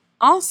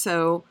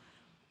also,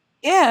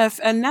 if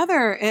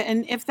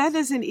that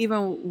doesn't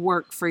even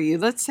work for you,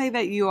 let's say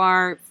that you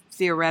are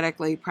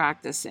theoretically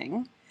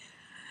practicing,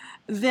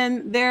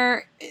 then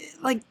there,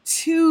 like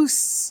two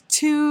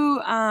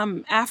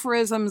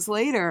aphorisms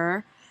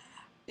later,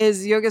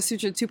 is Yoga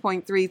Sutra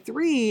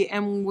 2.33,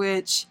 in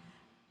which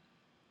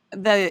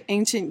the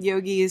ancient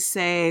yogis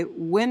say,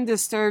 when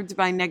disturbed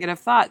by negative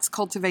thoughts,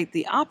 cultivate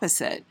the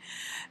opposite.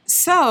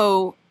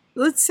 So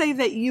let's say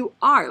that you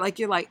are like,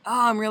 you're like,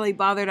 oh, I'm really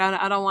bothered.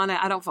 I don't want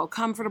to, I don't feel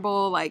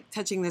comfortable like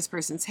touching this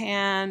person's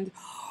hand,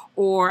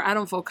 or I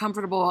don't feel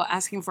comfortable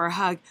asking for a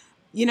hug.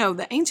 You know,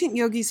 the ancient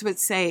yogis would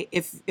say,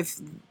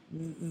 if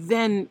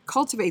then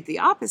cultivate the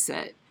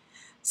opposite.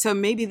 So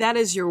maybe that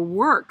is your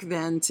work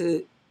then,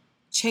 to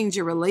change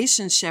your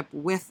relationship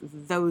with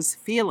those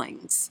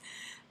feelings.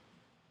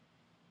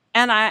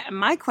 And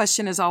my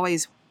question is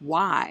always,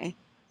 why?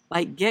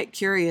 Like, get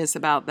curious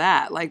about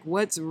that. Like,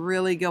 what's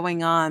really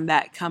going on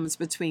that comes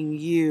between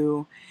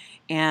you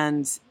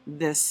and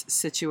this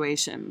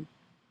situation?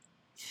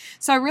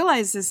 So I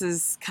realize this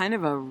is kind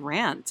of a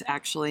rant,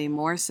 actually,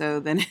 more so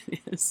than it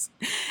is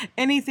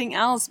anything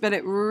else. But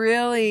it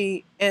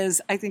really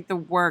is, I think, the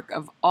work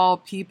of all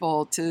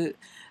people to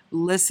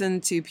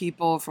listen to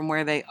people from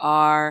where they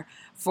are,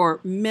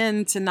 for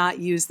men to not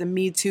use the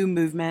Me Too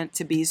movement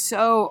to be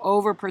so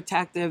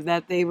overprotective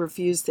that they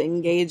refuse to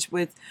engage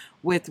with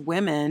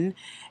women,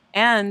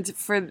 and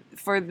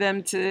for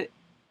them to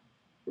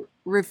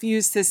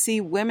refuse to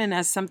see women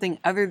as something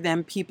other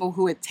than people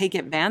who would take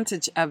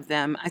advantage of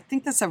them. I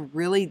think that's a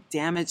really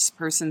damaged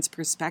person's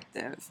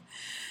perspective.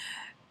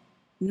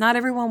 Not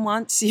everyone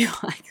wants you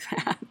like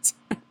that.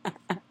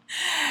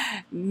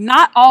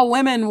 Not all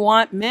women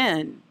want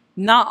men.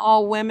 Not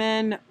all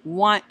women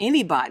want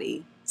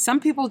anybody. Some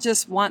people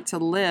just want to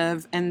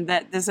live, and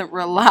that doesn't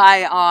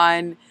rely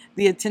on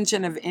the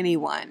attention of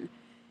anyone.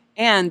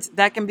 And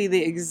that can be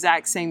the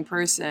exact same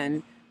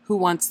person who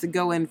wants to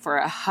go in for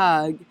a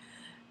hug.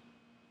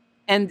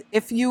 And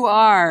if you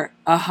are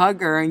a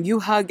hugger and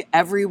you hug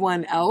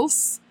everyone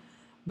else,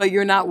 but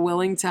you're not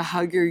willing to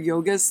hug your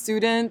yoga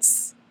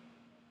students,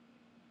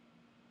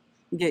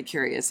 get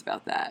curious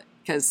about that,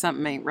 because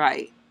something ain't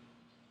right.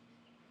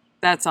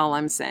 That's all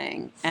I'm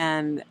saying.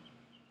 And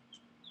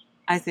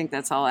I think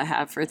that's all I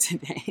have for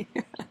today.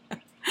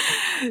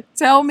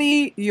 Tell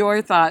me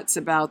your thoughts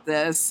about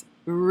this.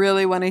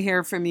 Really want to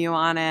hear from you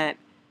on it.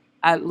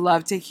 I'd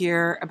love to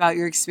hear about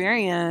your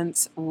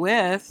experience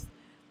with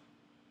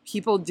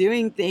people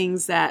doing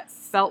things that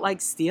felt like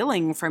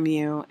stealing from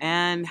you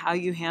and how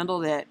you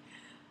handled it.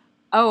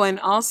 Oh, and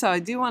also, I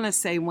do want to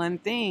say one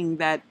thing,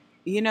 that,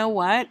 you know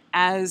what?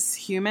 As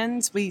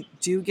humans, we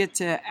do get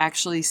to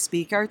actually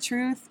speak our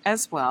truth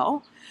as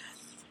well.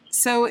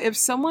 So if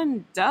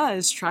someone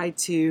does try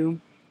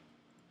to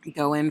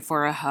go in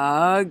for a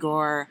hug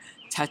or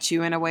touch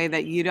you in a way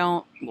that you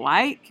don't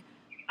like,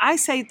 I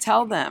say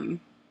tell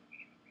them.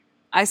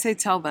 I say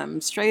tell them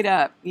straight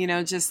up,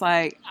 just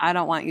like, I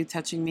don't want you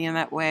touching me in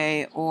that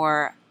way,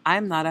 or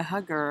I'm not a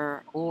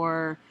hugger,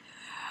 or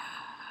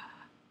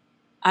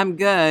I'm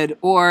good,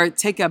 or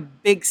take a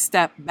big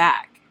step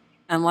back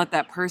and let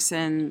that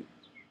person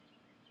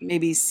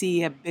maybe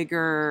see a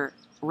bigger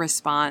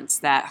response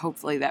that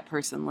hopefully that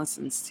person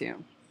listens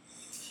to.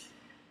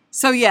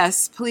 So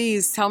yes,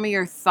 please tell me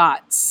your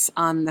thoughts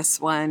on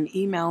this one.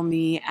 Email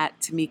me at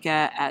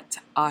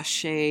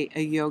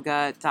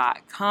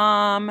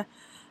tamika@asheyoga.com.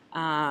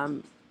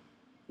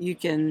 You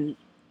can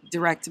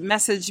direct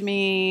message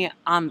me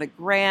on the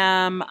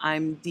gram.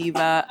 I'm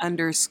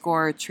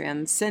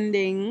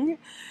diva_transcending.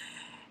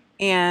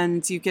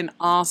 And you can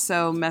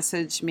also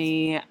message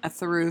me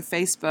through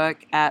Facebook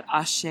at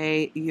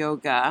Ashe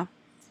Yoga.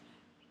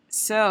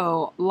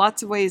 So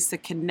lots of ways to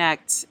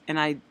connect, and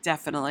I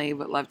definitely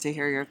would love to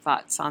hear your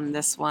thoughts on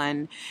this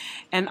one.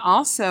 And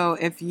also,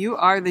 if you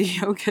are the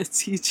yoga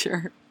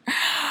teacher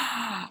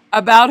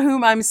about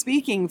whom I'm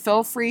speaking,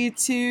 feel free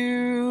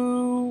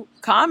to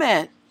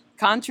comment,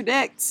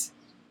 contradict,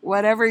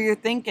 whatever you're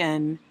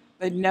thinking.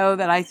 But know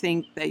that I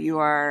think that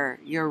you're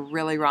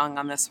really wrong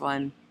on this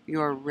one.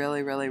 You're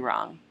really, really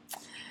wrong.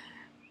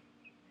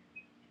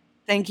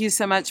 Thank you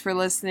so much for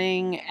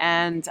listening,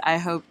 and I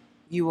hope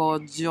you will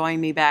join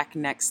me back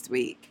next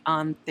week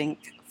on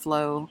Think,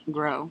 Flow,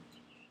 Grow.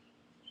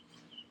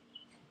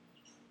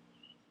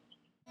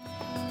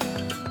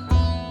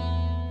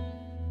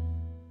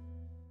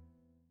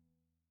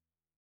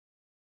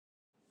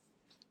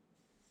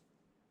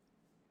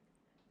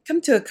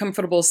 Come to a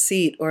comfortable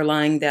seat or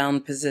lying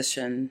down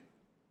position.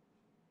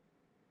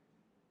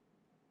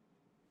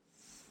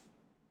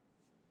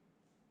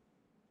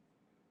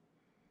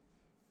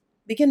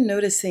 Begin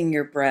noticing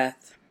your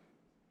breath.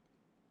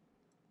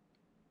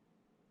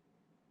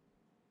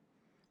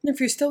 And if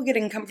you're still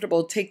getting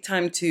comfortable, take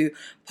time to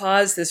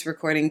pause this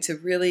recording to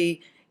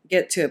really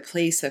get to a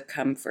place of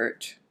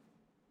comfort.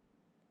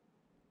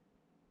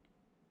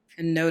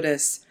 And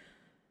notice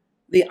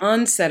the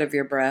onset of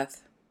your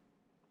breath,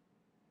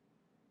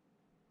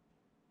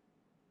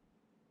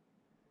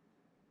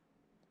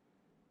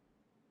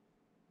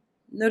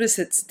 Notice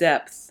its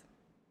depth.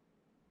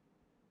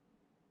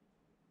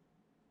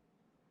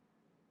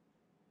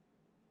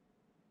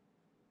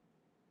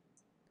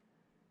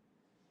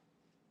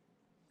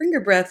 Bring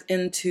your breath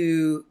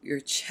into your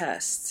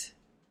chest.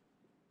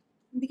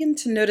 Begin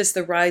to notice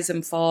the rise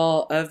and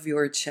fall of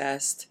your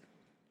chest,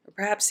 or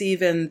perhaps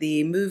even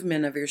the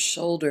movement of your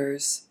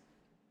shoulders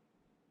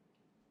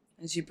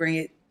as you bring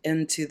it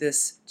into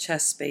this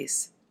chest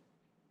space.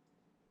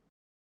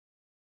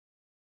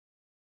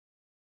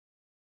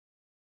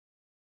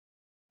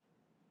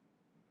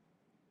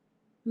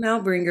 Now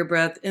bring your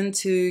breath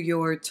into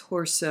your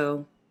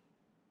torso,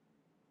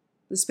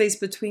 the space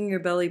between your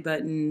belly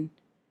button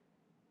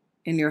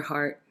and your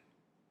heart.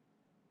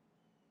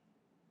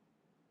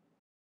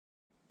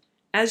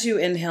 As you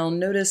inhale,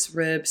 notice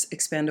ribs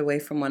expand away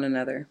from one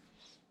another.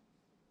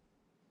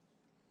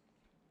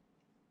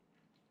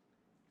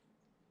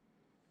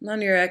 And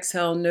on your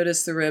exhale,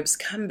 notice the ribs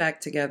come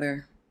back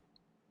together.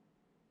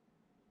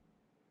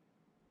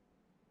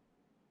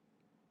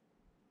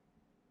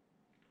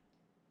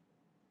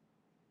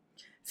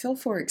 Feel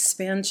for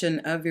expansion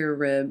of your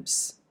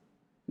ribs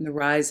and the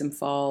rise and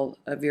fall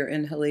of your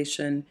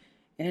inhalation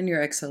and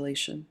your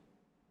exhalation.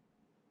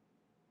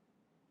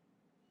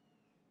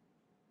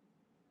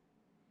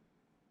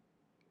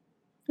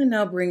 And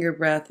now bring your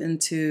breath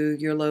into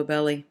your low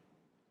belly.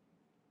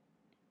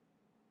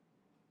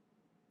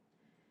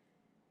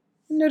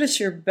 Notice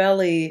your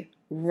belly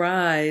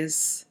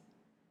rise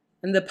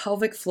and the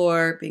pelvic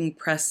floor being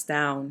pressed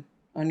down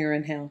on your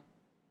inhale.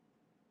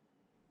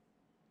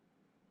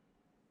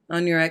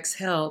 On your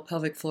exhale,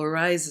 pelvic floor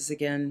rises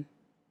again.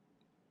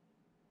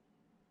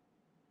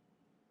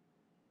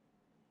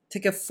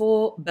 Take a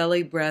full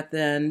belly breath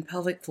in,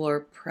 pelvic floor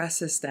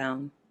presses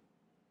down.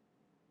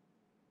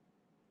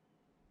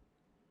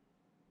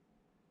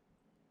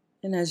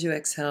 And as you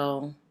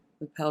exhale,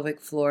 the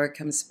pelvic floor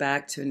comes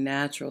back to a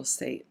natural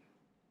state.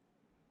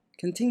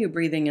 Continue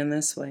breathing in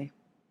this way.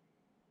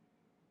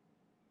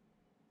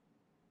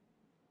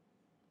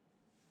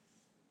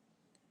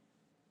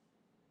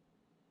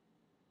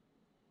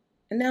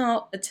 And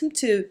now attempt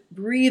to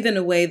breathe in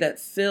a way that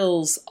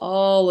fills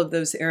all of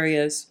those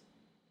areas.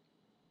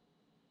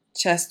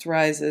 Chest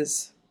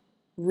rises,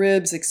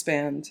 ribs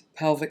expand,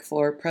 pelvic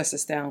floor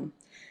presses down.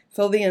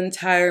 Fill the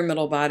entire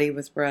middle body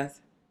with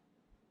breath.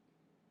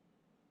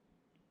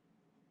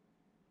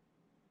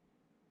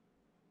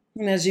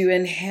 And as you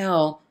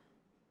inhale,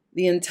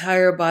 the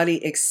entire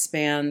body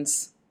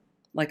expands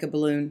like a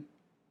balloon.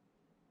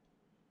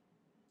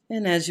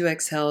 And as you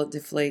exhale, it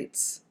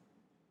deflates.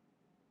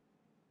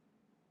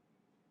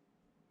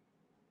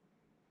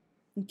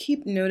 And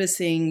keep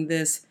noticing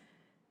this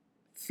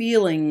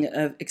feeling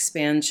of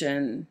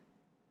expansion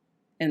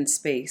and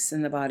space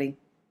in the body.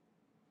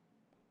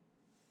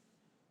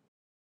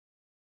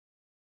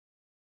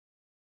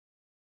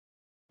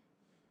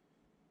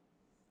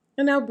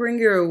 And now bring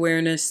your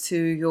awareness to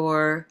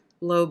your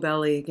low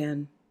belly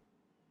again.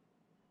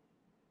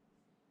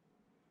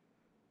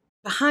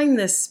 Behind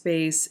this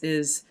space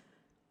is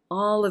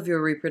all of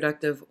your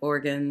reproductive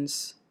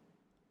organs.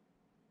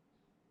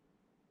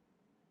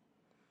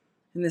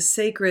 In the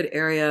sacred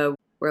area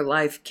where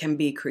life can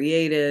be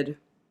created,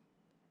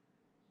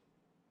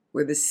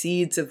 where the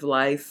seeds of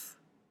life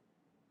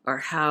are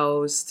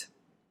housed.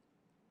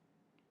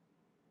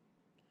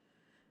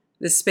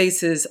 This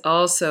space is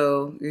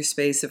also your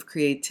space of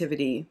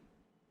creativity.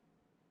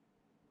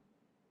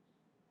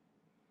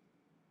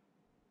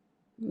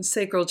 The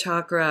sacral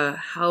chakra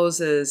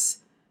houses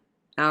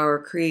our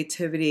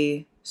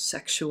creativity,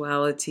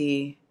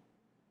 sexuality,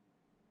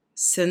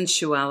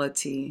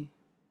 sensuality,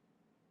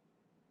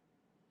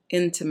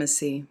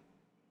 intimacy.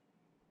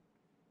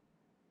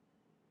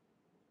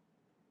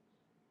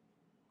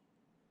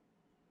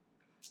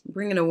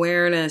 Bring an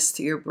awareness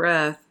to your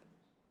breath,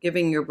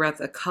 giving your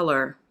breath a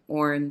color,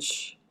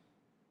 orange.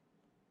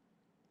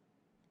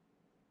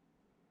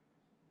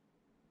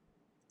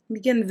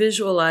 Begin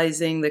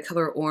visualizing the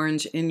color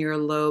orange in your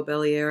low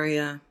belly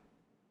area.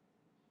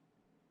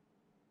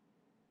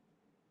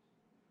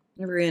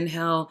 Every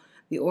inhale,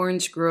 the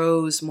orange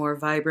grows more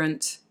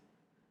vibrant.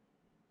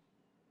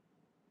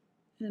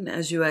 And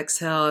as you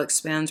exhale, it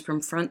expands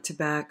from front to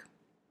back.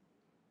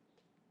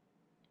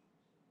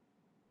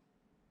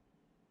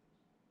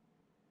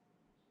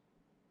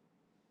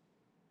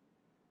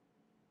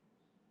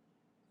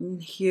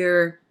 And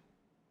here,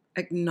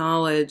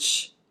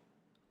 acknowledge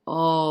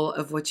all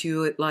of what you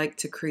would like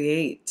to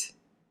create.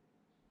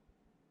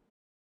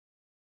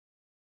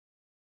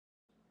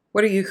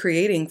 What are you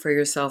creating for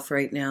yourself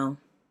right now?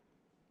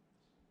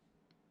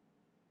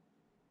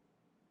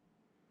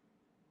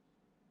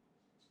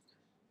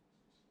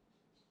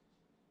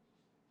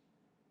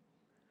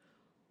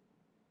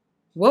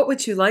 What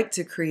would you like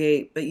to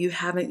create, but you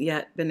haven't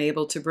yet been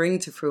able to bring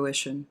to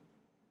fruition?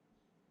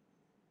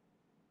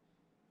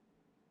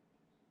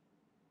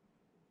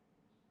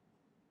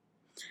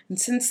 And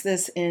sense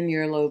this in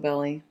your low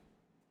belly.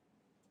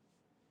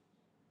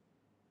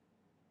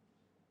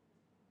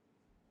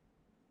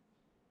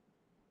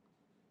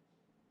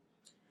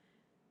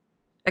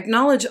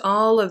 Acknowledge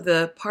all of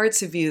the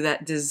parts of you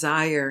that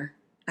desire.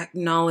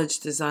 Acknowledge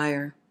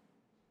desire.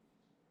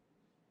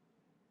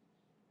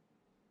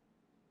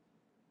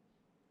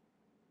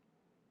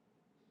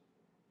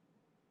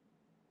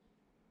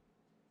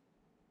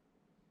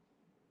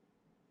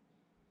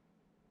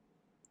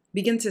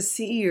 Begin to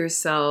see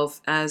yourself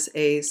as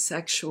a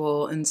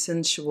sexual and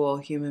sensual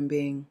human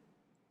being.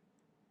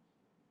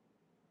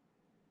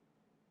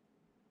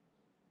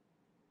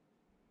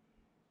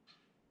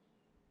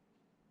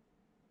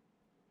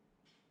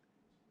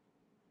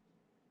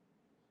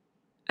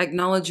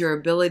 Acknowledge your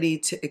ability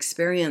to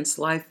experience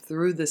life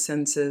through the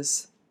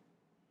senses.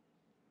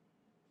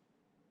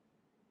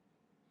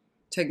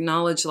 To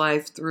acknowledge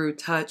life through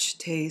touch,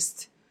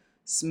 taste,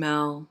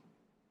 smell,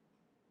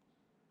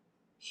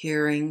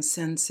 hearing,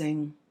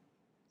 sensing,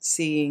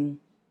 seeing.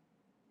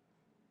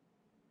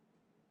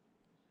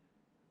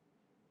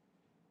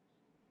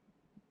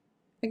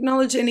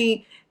 Acknowledge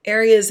any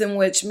areas in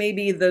which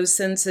maybe those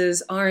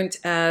senses aren't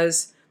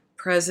as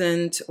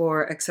present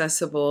or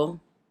accessible,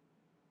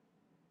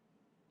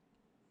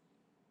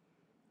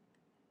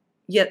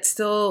 yet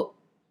still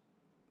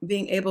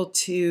being able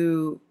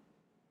to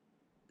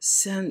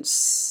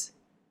sense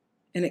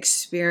and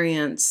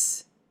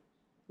experience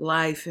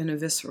life in a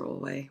visceral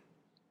way.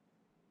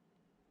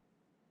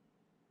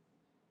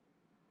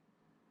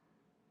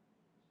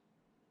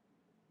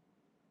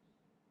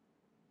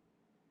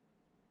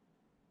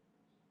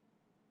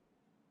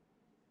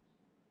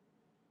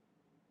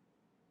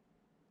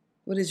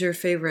 What is your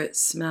favorite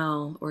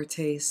smell or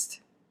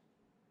taste?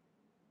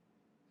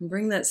 And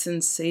bring that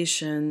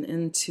sensation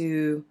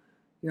into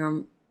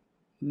your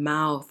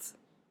mouth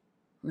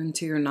or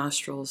into your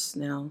nostrils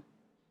now.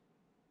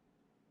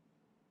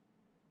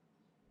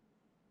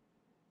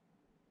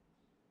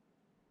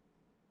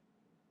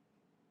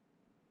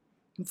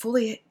 And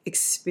fully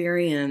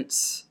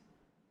experience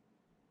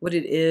what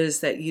it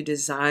is that you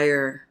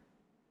desire.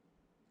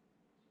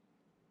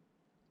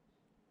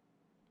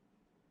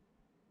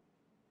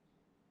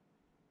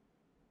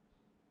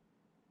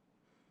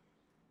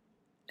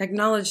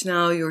 Acknowledge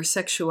now your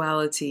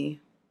sexuality.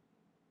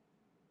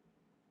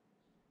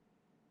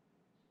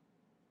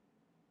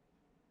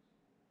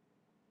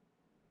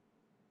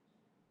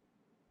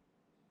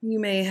 You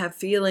may have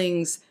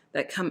feelings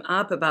that come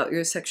up about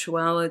your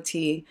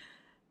sexuality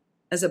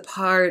as a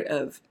part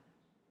of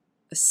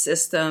a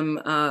system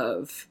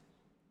of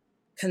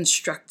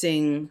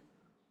constructing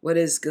what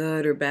is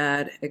good or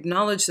bad.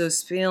 Acknowledge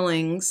those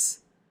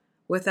feelings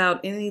without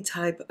any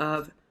type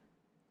of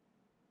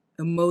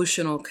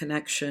emotional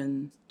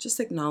connection. Just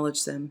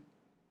acknowledge them.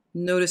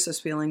 Notice those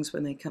feelings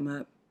when they come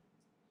up.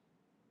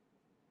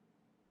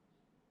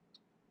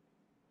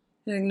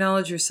 And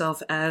acknowledge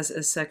yourself as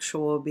a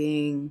sexual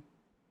being.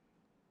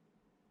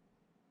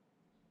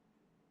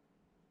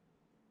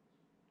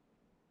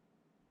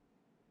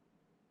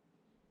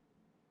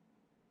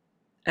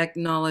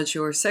 Acknowledge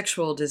your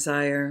sexual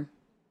desire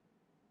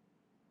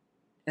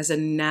as a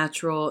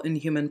natural and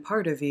human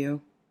part of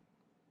you.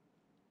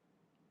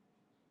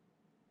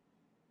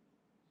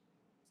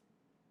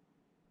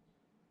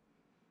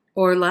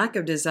 Or lack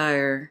of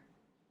desire.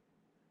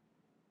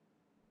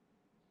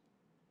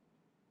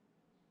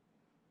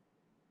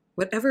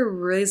 Whatever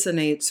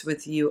resonates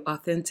with you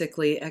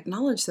authentically,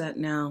 acknowledge that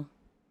now.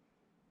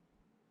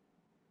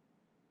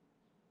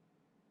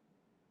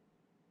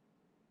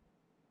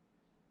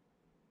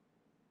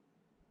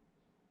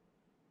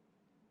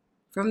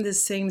 From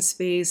this same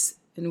space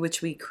in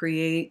which we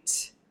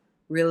create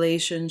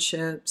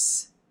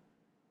relationships,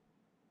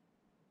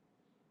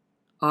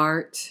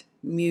 art,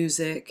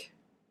 music,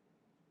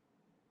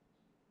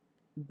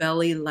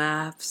 belly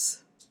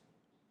laughs.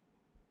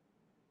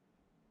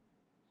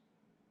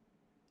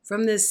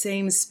 From this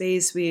same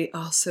space, we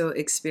also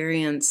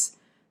experience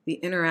the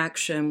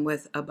interaction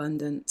with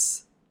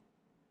abundance.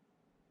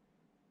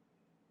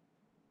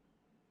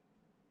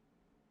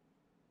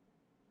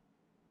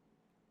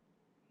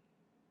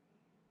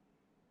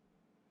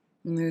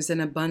 And there's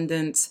an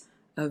abundance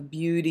of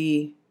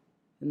beauty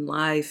and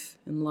life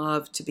and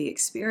love to be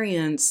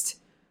experienced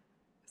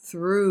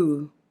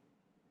through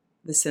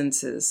the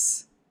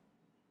senses.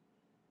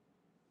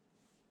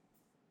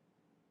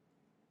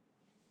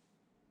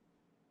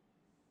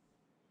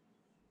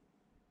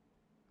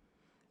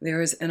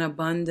 There is an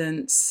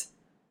abundance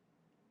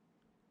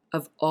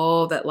of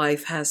all that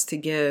life has to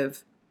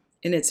give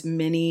in its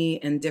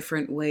many and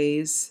different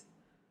ways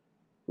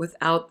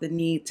without the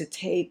need to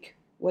take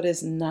what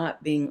is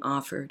not being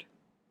offered.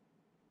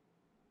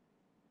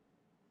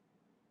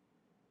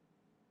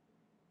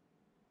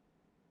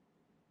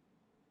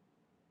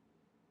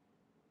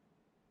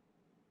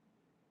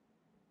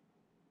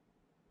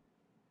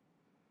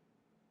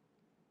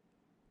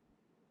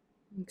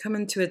 And come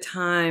into a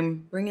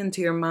time, bring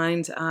into your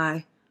mind's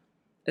eye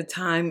a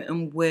time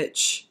in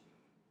which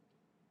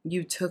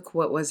you took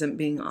what wasn't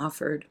being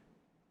offered.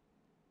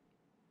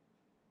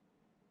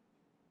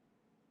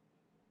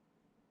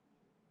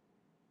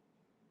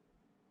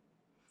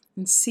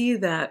 And see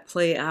that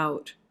play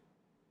out.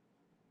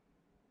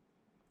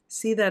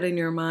 See that in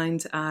your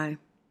mind's eye.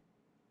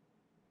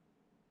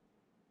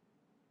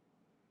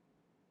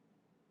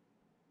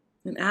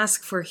 And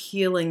ask for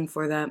healing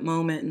for that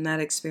moment and that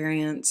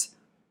experience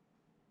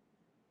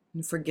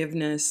and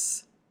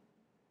forgiveness.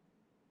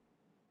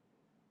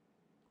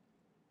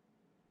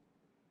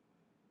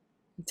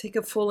 And take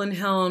a full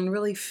inhale and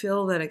really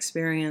feel that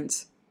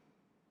experience.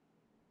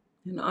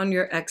 And on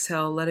your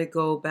exhale, let it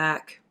go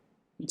back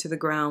into the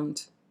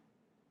ground,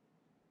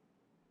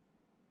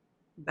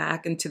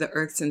 back into the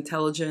earth's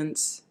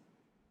intelligence,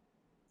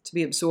 to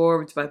be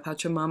absorbed by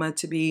Pachamama,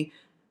 to be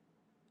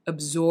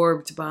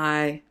absorbed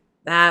by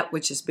that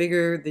which is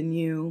bigger than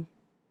you.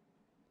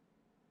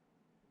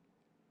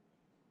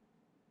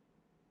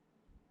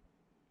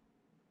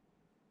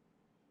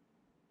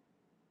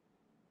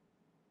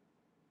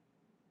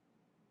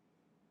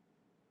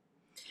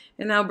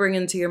 And now bring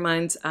into your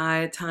mind's eye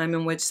a time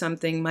in which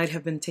something might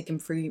have been taken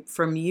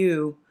from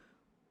you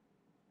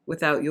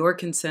without your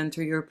consent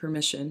or your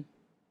permission.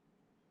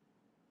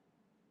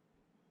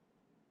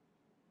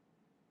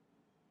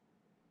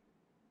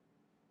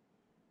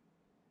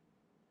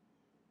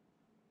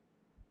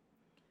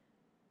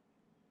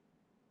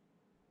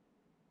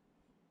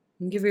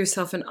 And give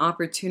yourself an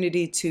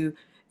opportunity to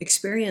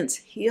experience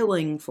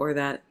healing for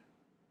that.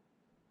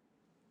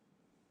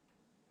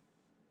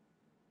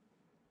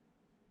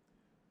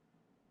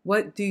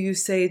 What do you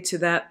say to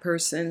that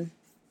person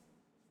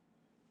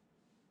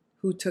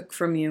who took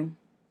from you?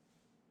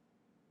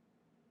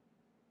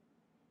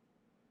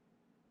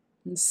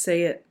 And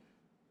say it.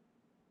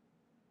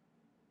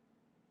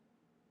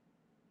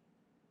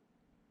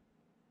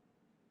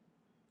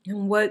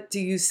 And what do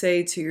you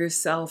say to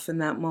yourself in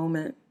that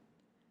moment?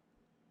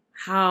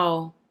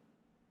 How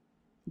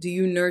do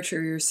you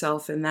nurture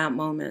yourself in that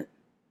moment?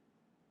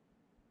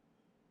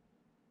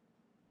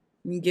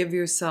 And give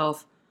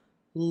yourself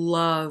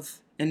love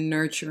and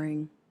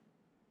nurturing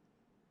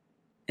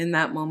in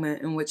that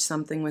moment in which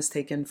something was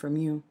taken from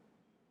you.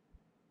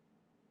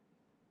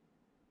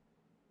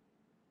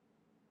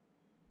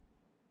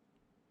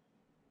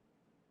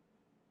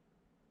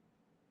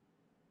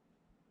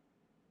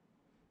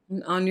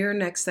 And on your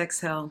next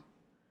exhale,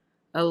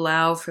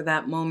 allow for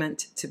that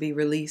moment to be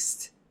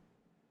released.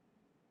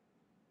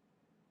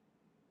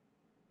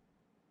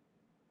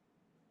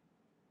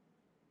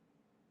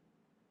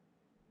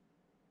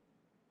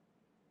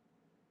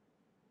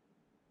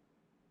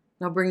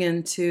 Now bring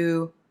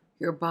into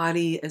your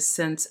body a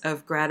sense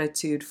of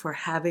gratitude for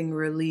having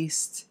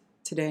released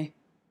today.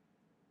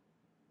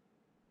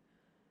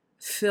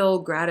 Feel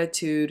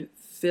gratitude,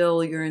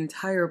 fill your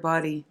entire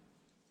body.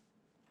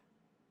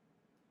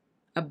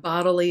 A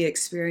bodily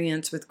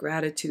experience with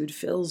gratitude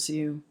fills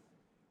you,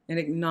 an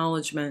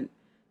acknowledgement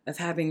of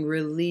having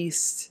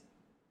released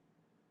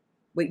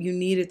what you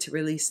needed to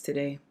release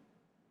today,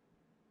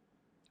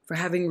 for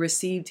having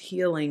received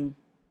healing.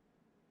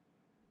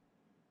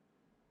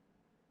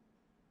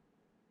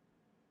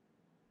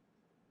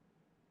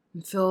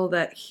 And feel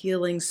that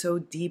healing so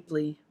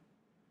deeply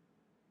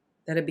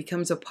that it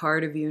becomes a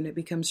part of you and it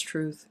becomes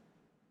truth.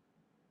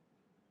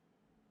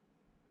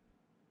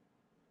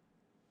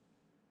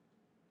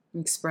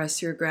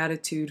 Express your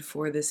gratitude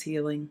for this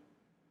healing.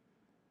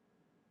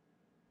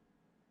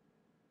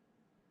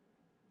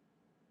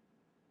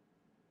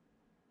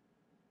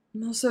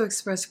 And also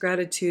express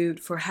gratitude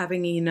for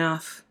having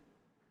enough,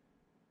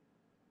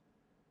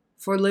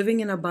 for living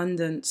in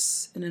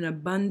abundance in an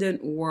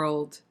abundant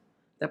world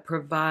that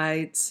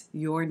provides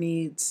your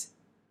needs.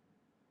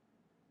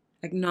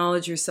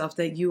 Acknowledge yourself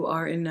that you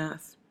are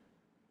enough,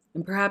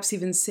 and perhaps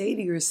even say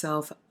to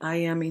yourself, I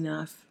am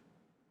enough.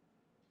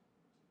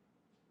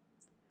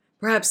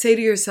 Perhaps say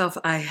to yourself,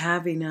 I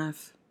have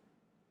enough.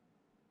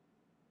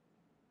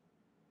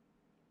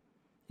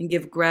 And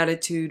give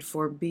gratitude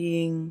for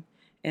being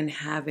and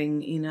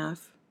having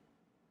enough.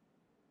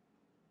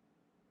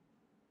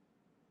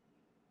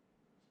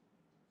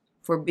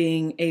 For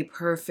being a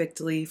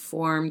perfectly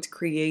formed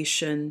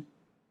creation.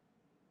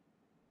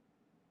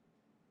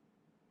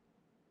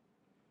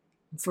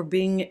 For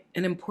being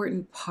an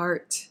important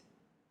part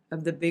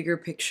of the bigger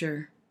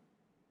picture.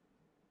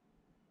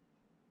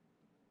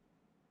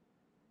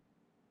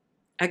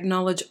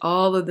 Acknowledge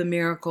all of the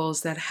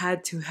miracles that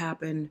had to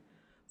happen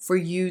for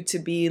you to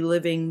be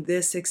living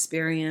this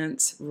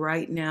experience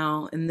right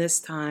now, in this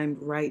time,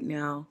 right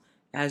now,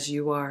 as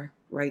you are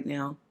right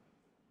now.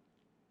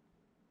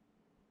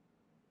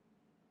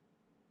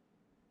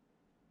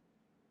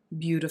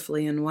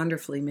 Beautifully and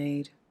wonderfully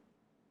made.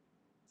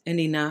 And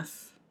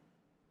enough.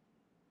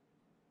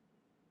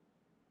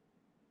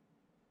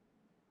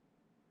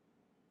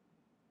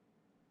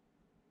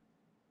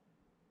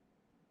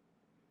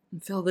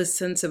 And feel this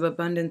sense of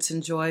abundance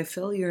and joy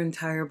fill your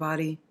entire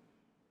body.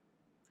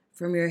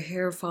 From your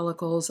hair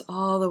follicles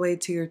all the way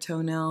to your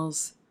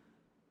toenails.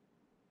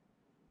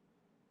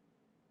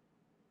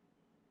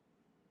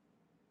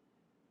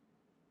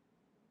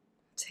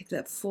 Take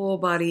that full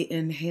body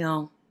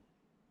inhale.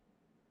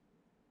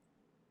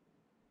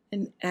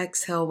 And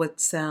exhale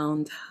with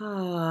sound.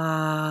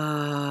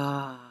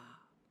 Ah.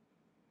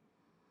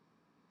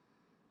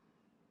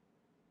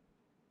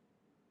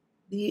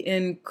 Be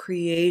in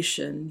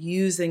creation,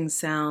 using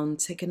sound.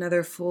 Take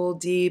another full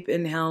deep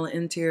inhale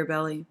into your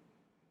belly.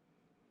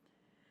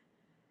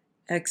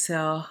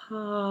 Exhale.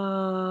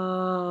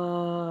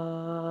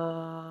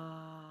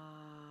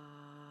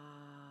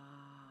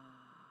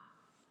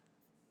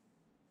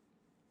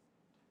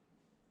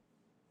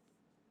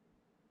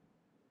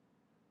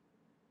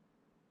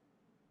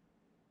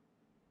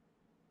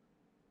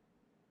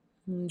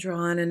 And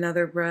draw in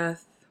another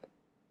breath.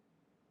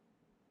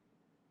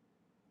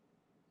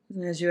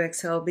 And as you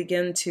exhale,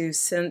 begin to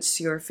sense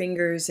your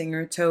fingers and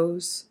your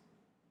toes.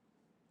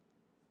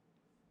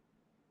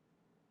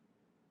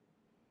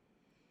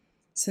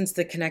 Sense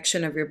the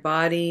connection of your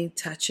body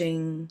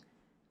touching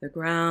the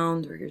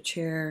ground or your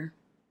chair,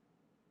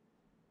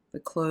 the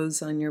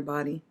clothes on your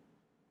body.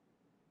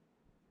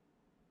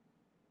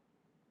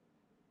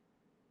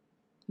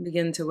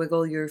 Begin to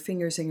wiggle your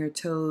fingers and your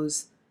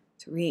toes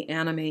to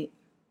reanimate.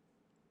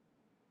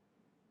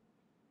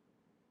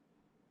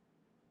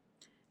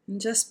 And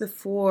just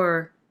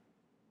before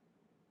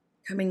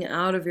coming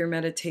out of your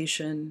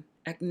meditation,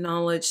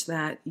 acknowledge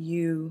that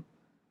you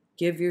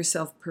give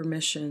yourself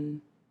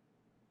permission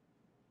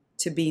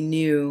to be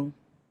new,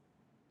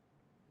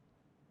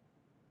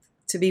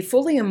 to be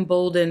fully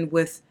emboldened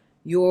with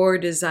your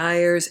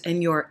desires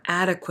and your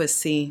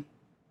adequacy,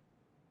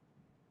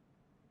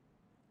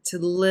 to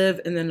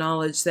live in the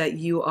knowledge that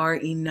you are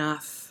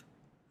enough.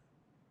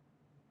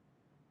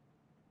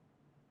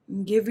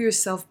 Give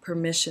yourself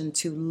permission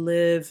to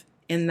live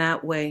in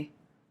that way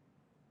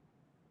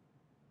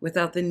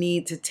without the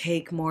need to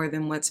take more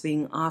than what's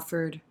being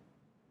offered.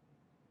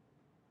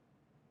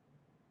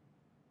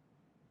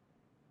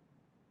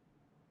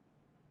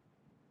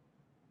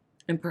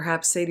 And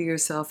perhaps say to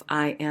yourself,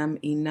 I am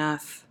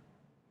enough.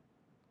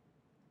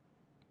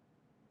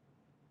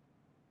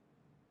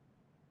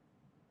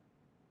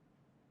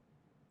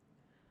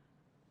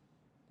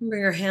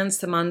 Bring your hands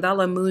to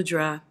Mandala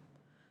Mudra.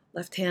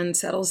 Left hand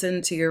settles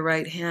into your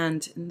right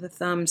hand and the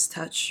thumbs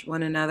touch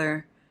one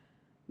another.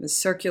 The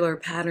circular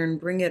pattern,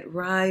 bring it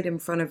right in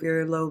front of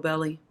your low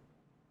belly.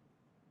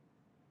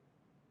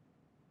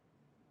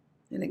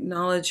 And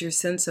acknowledge your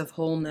sense of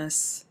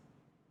wholeness,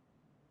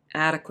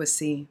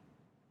 adequacy,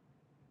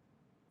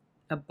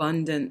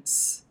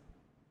 abundance,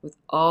 with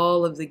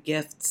all of the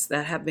gifts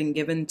that have been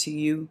given to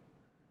you.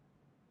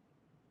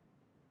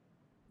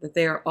 That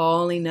they are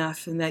all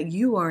enough and that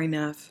you are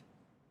enough.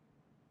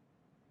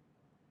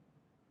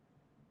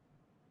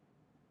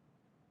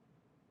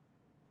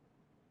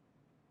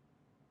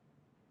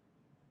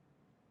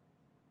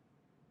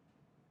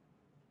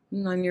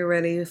 And when you're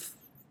ready,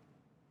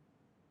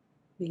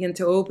 begin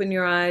to open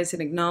your eyes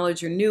and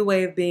acknowledge your new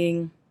way of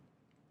being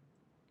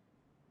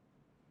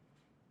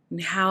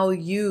and how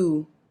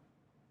you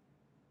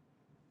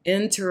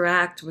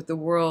interact with the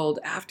world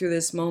after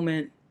this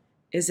moment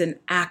is an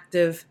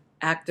active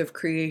act of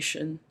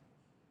creation.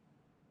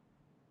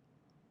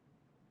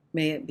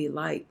 May it be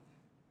light.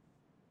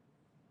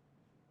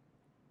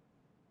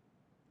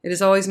 It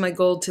is always my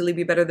goal to leave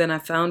you better than I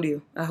found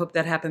you. I hope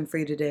that happened for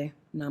you today.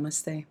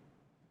 Namaste.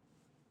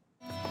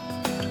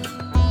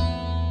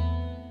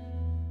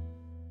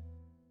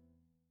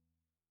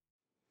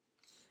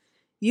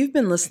 You've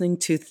been listening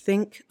to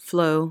Think,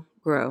 Flow,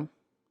 Grow.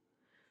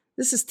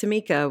 This is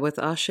Tamika with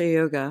Asha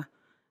Yoga.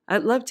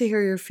 I'd love to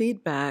hear your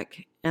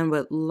feedback and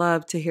would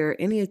love to hear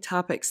any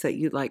topics that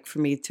you'd like for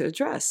me to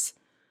address.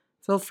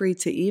 Feel free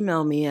to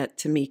email me at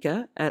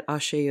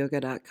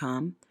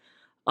tamika@ashayoga.com.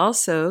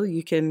 Also,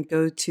 you can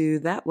go to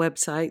that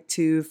website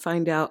to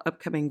find out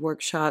upcoming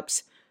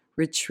workshops,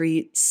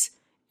 retreats,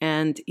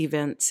 and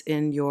events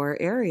in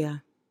your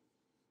area.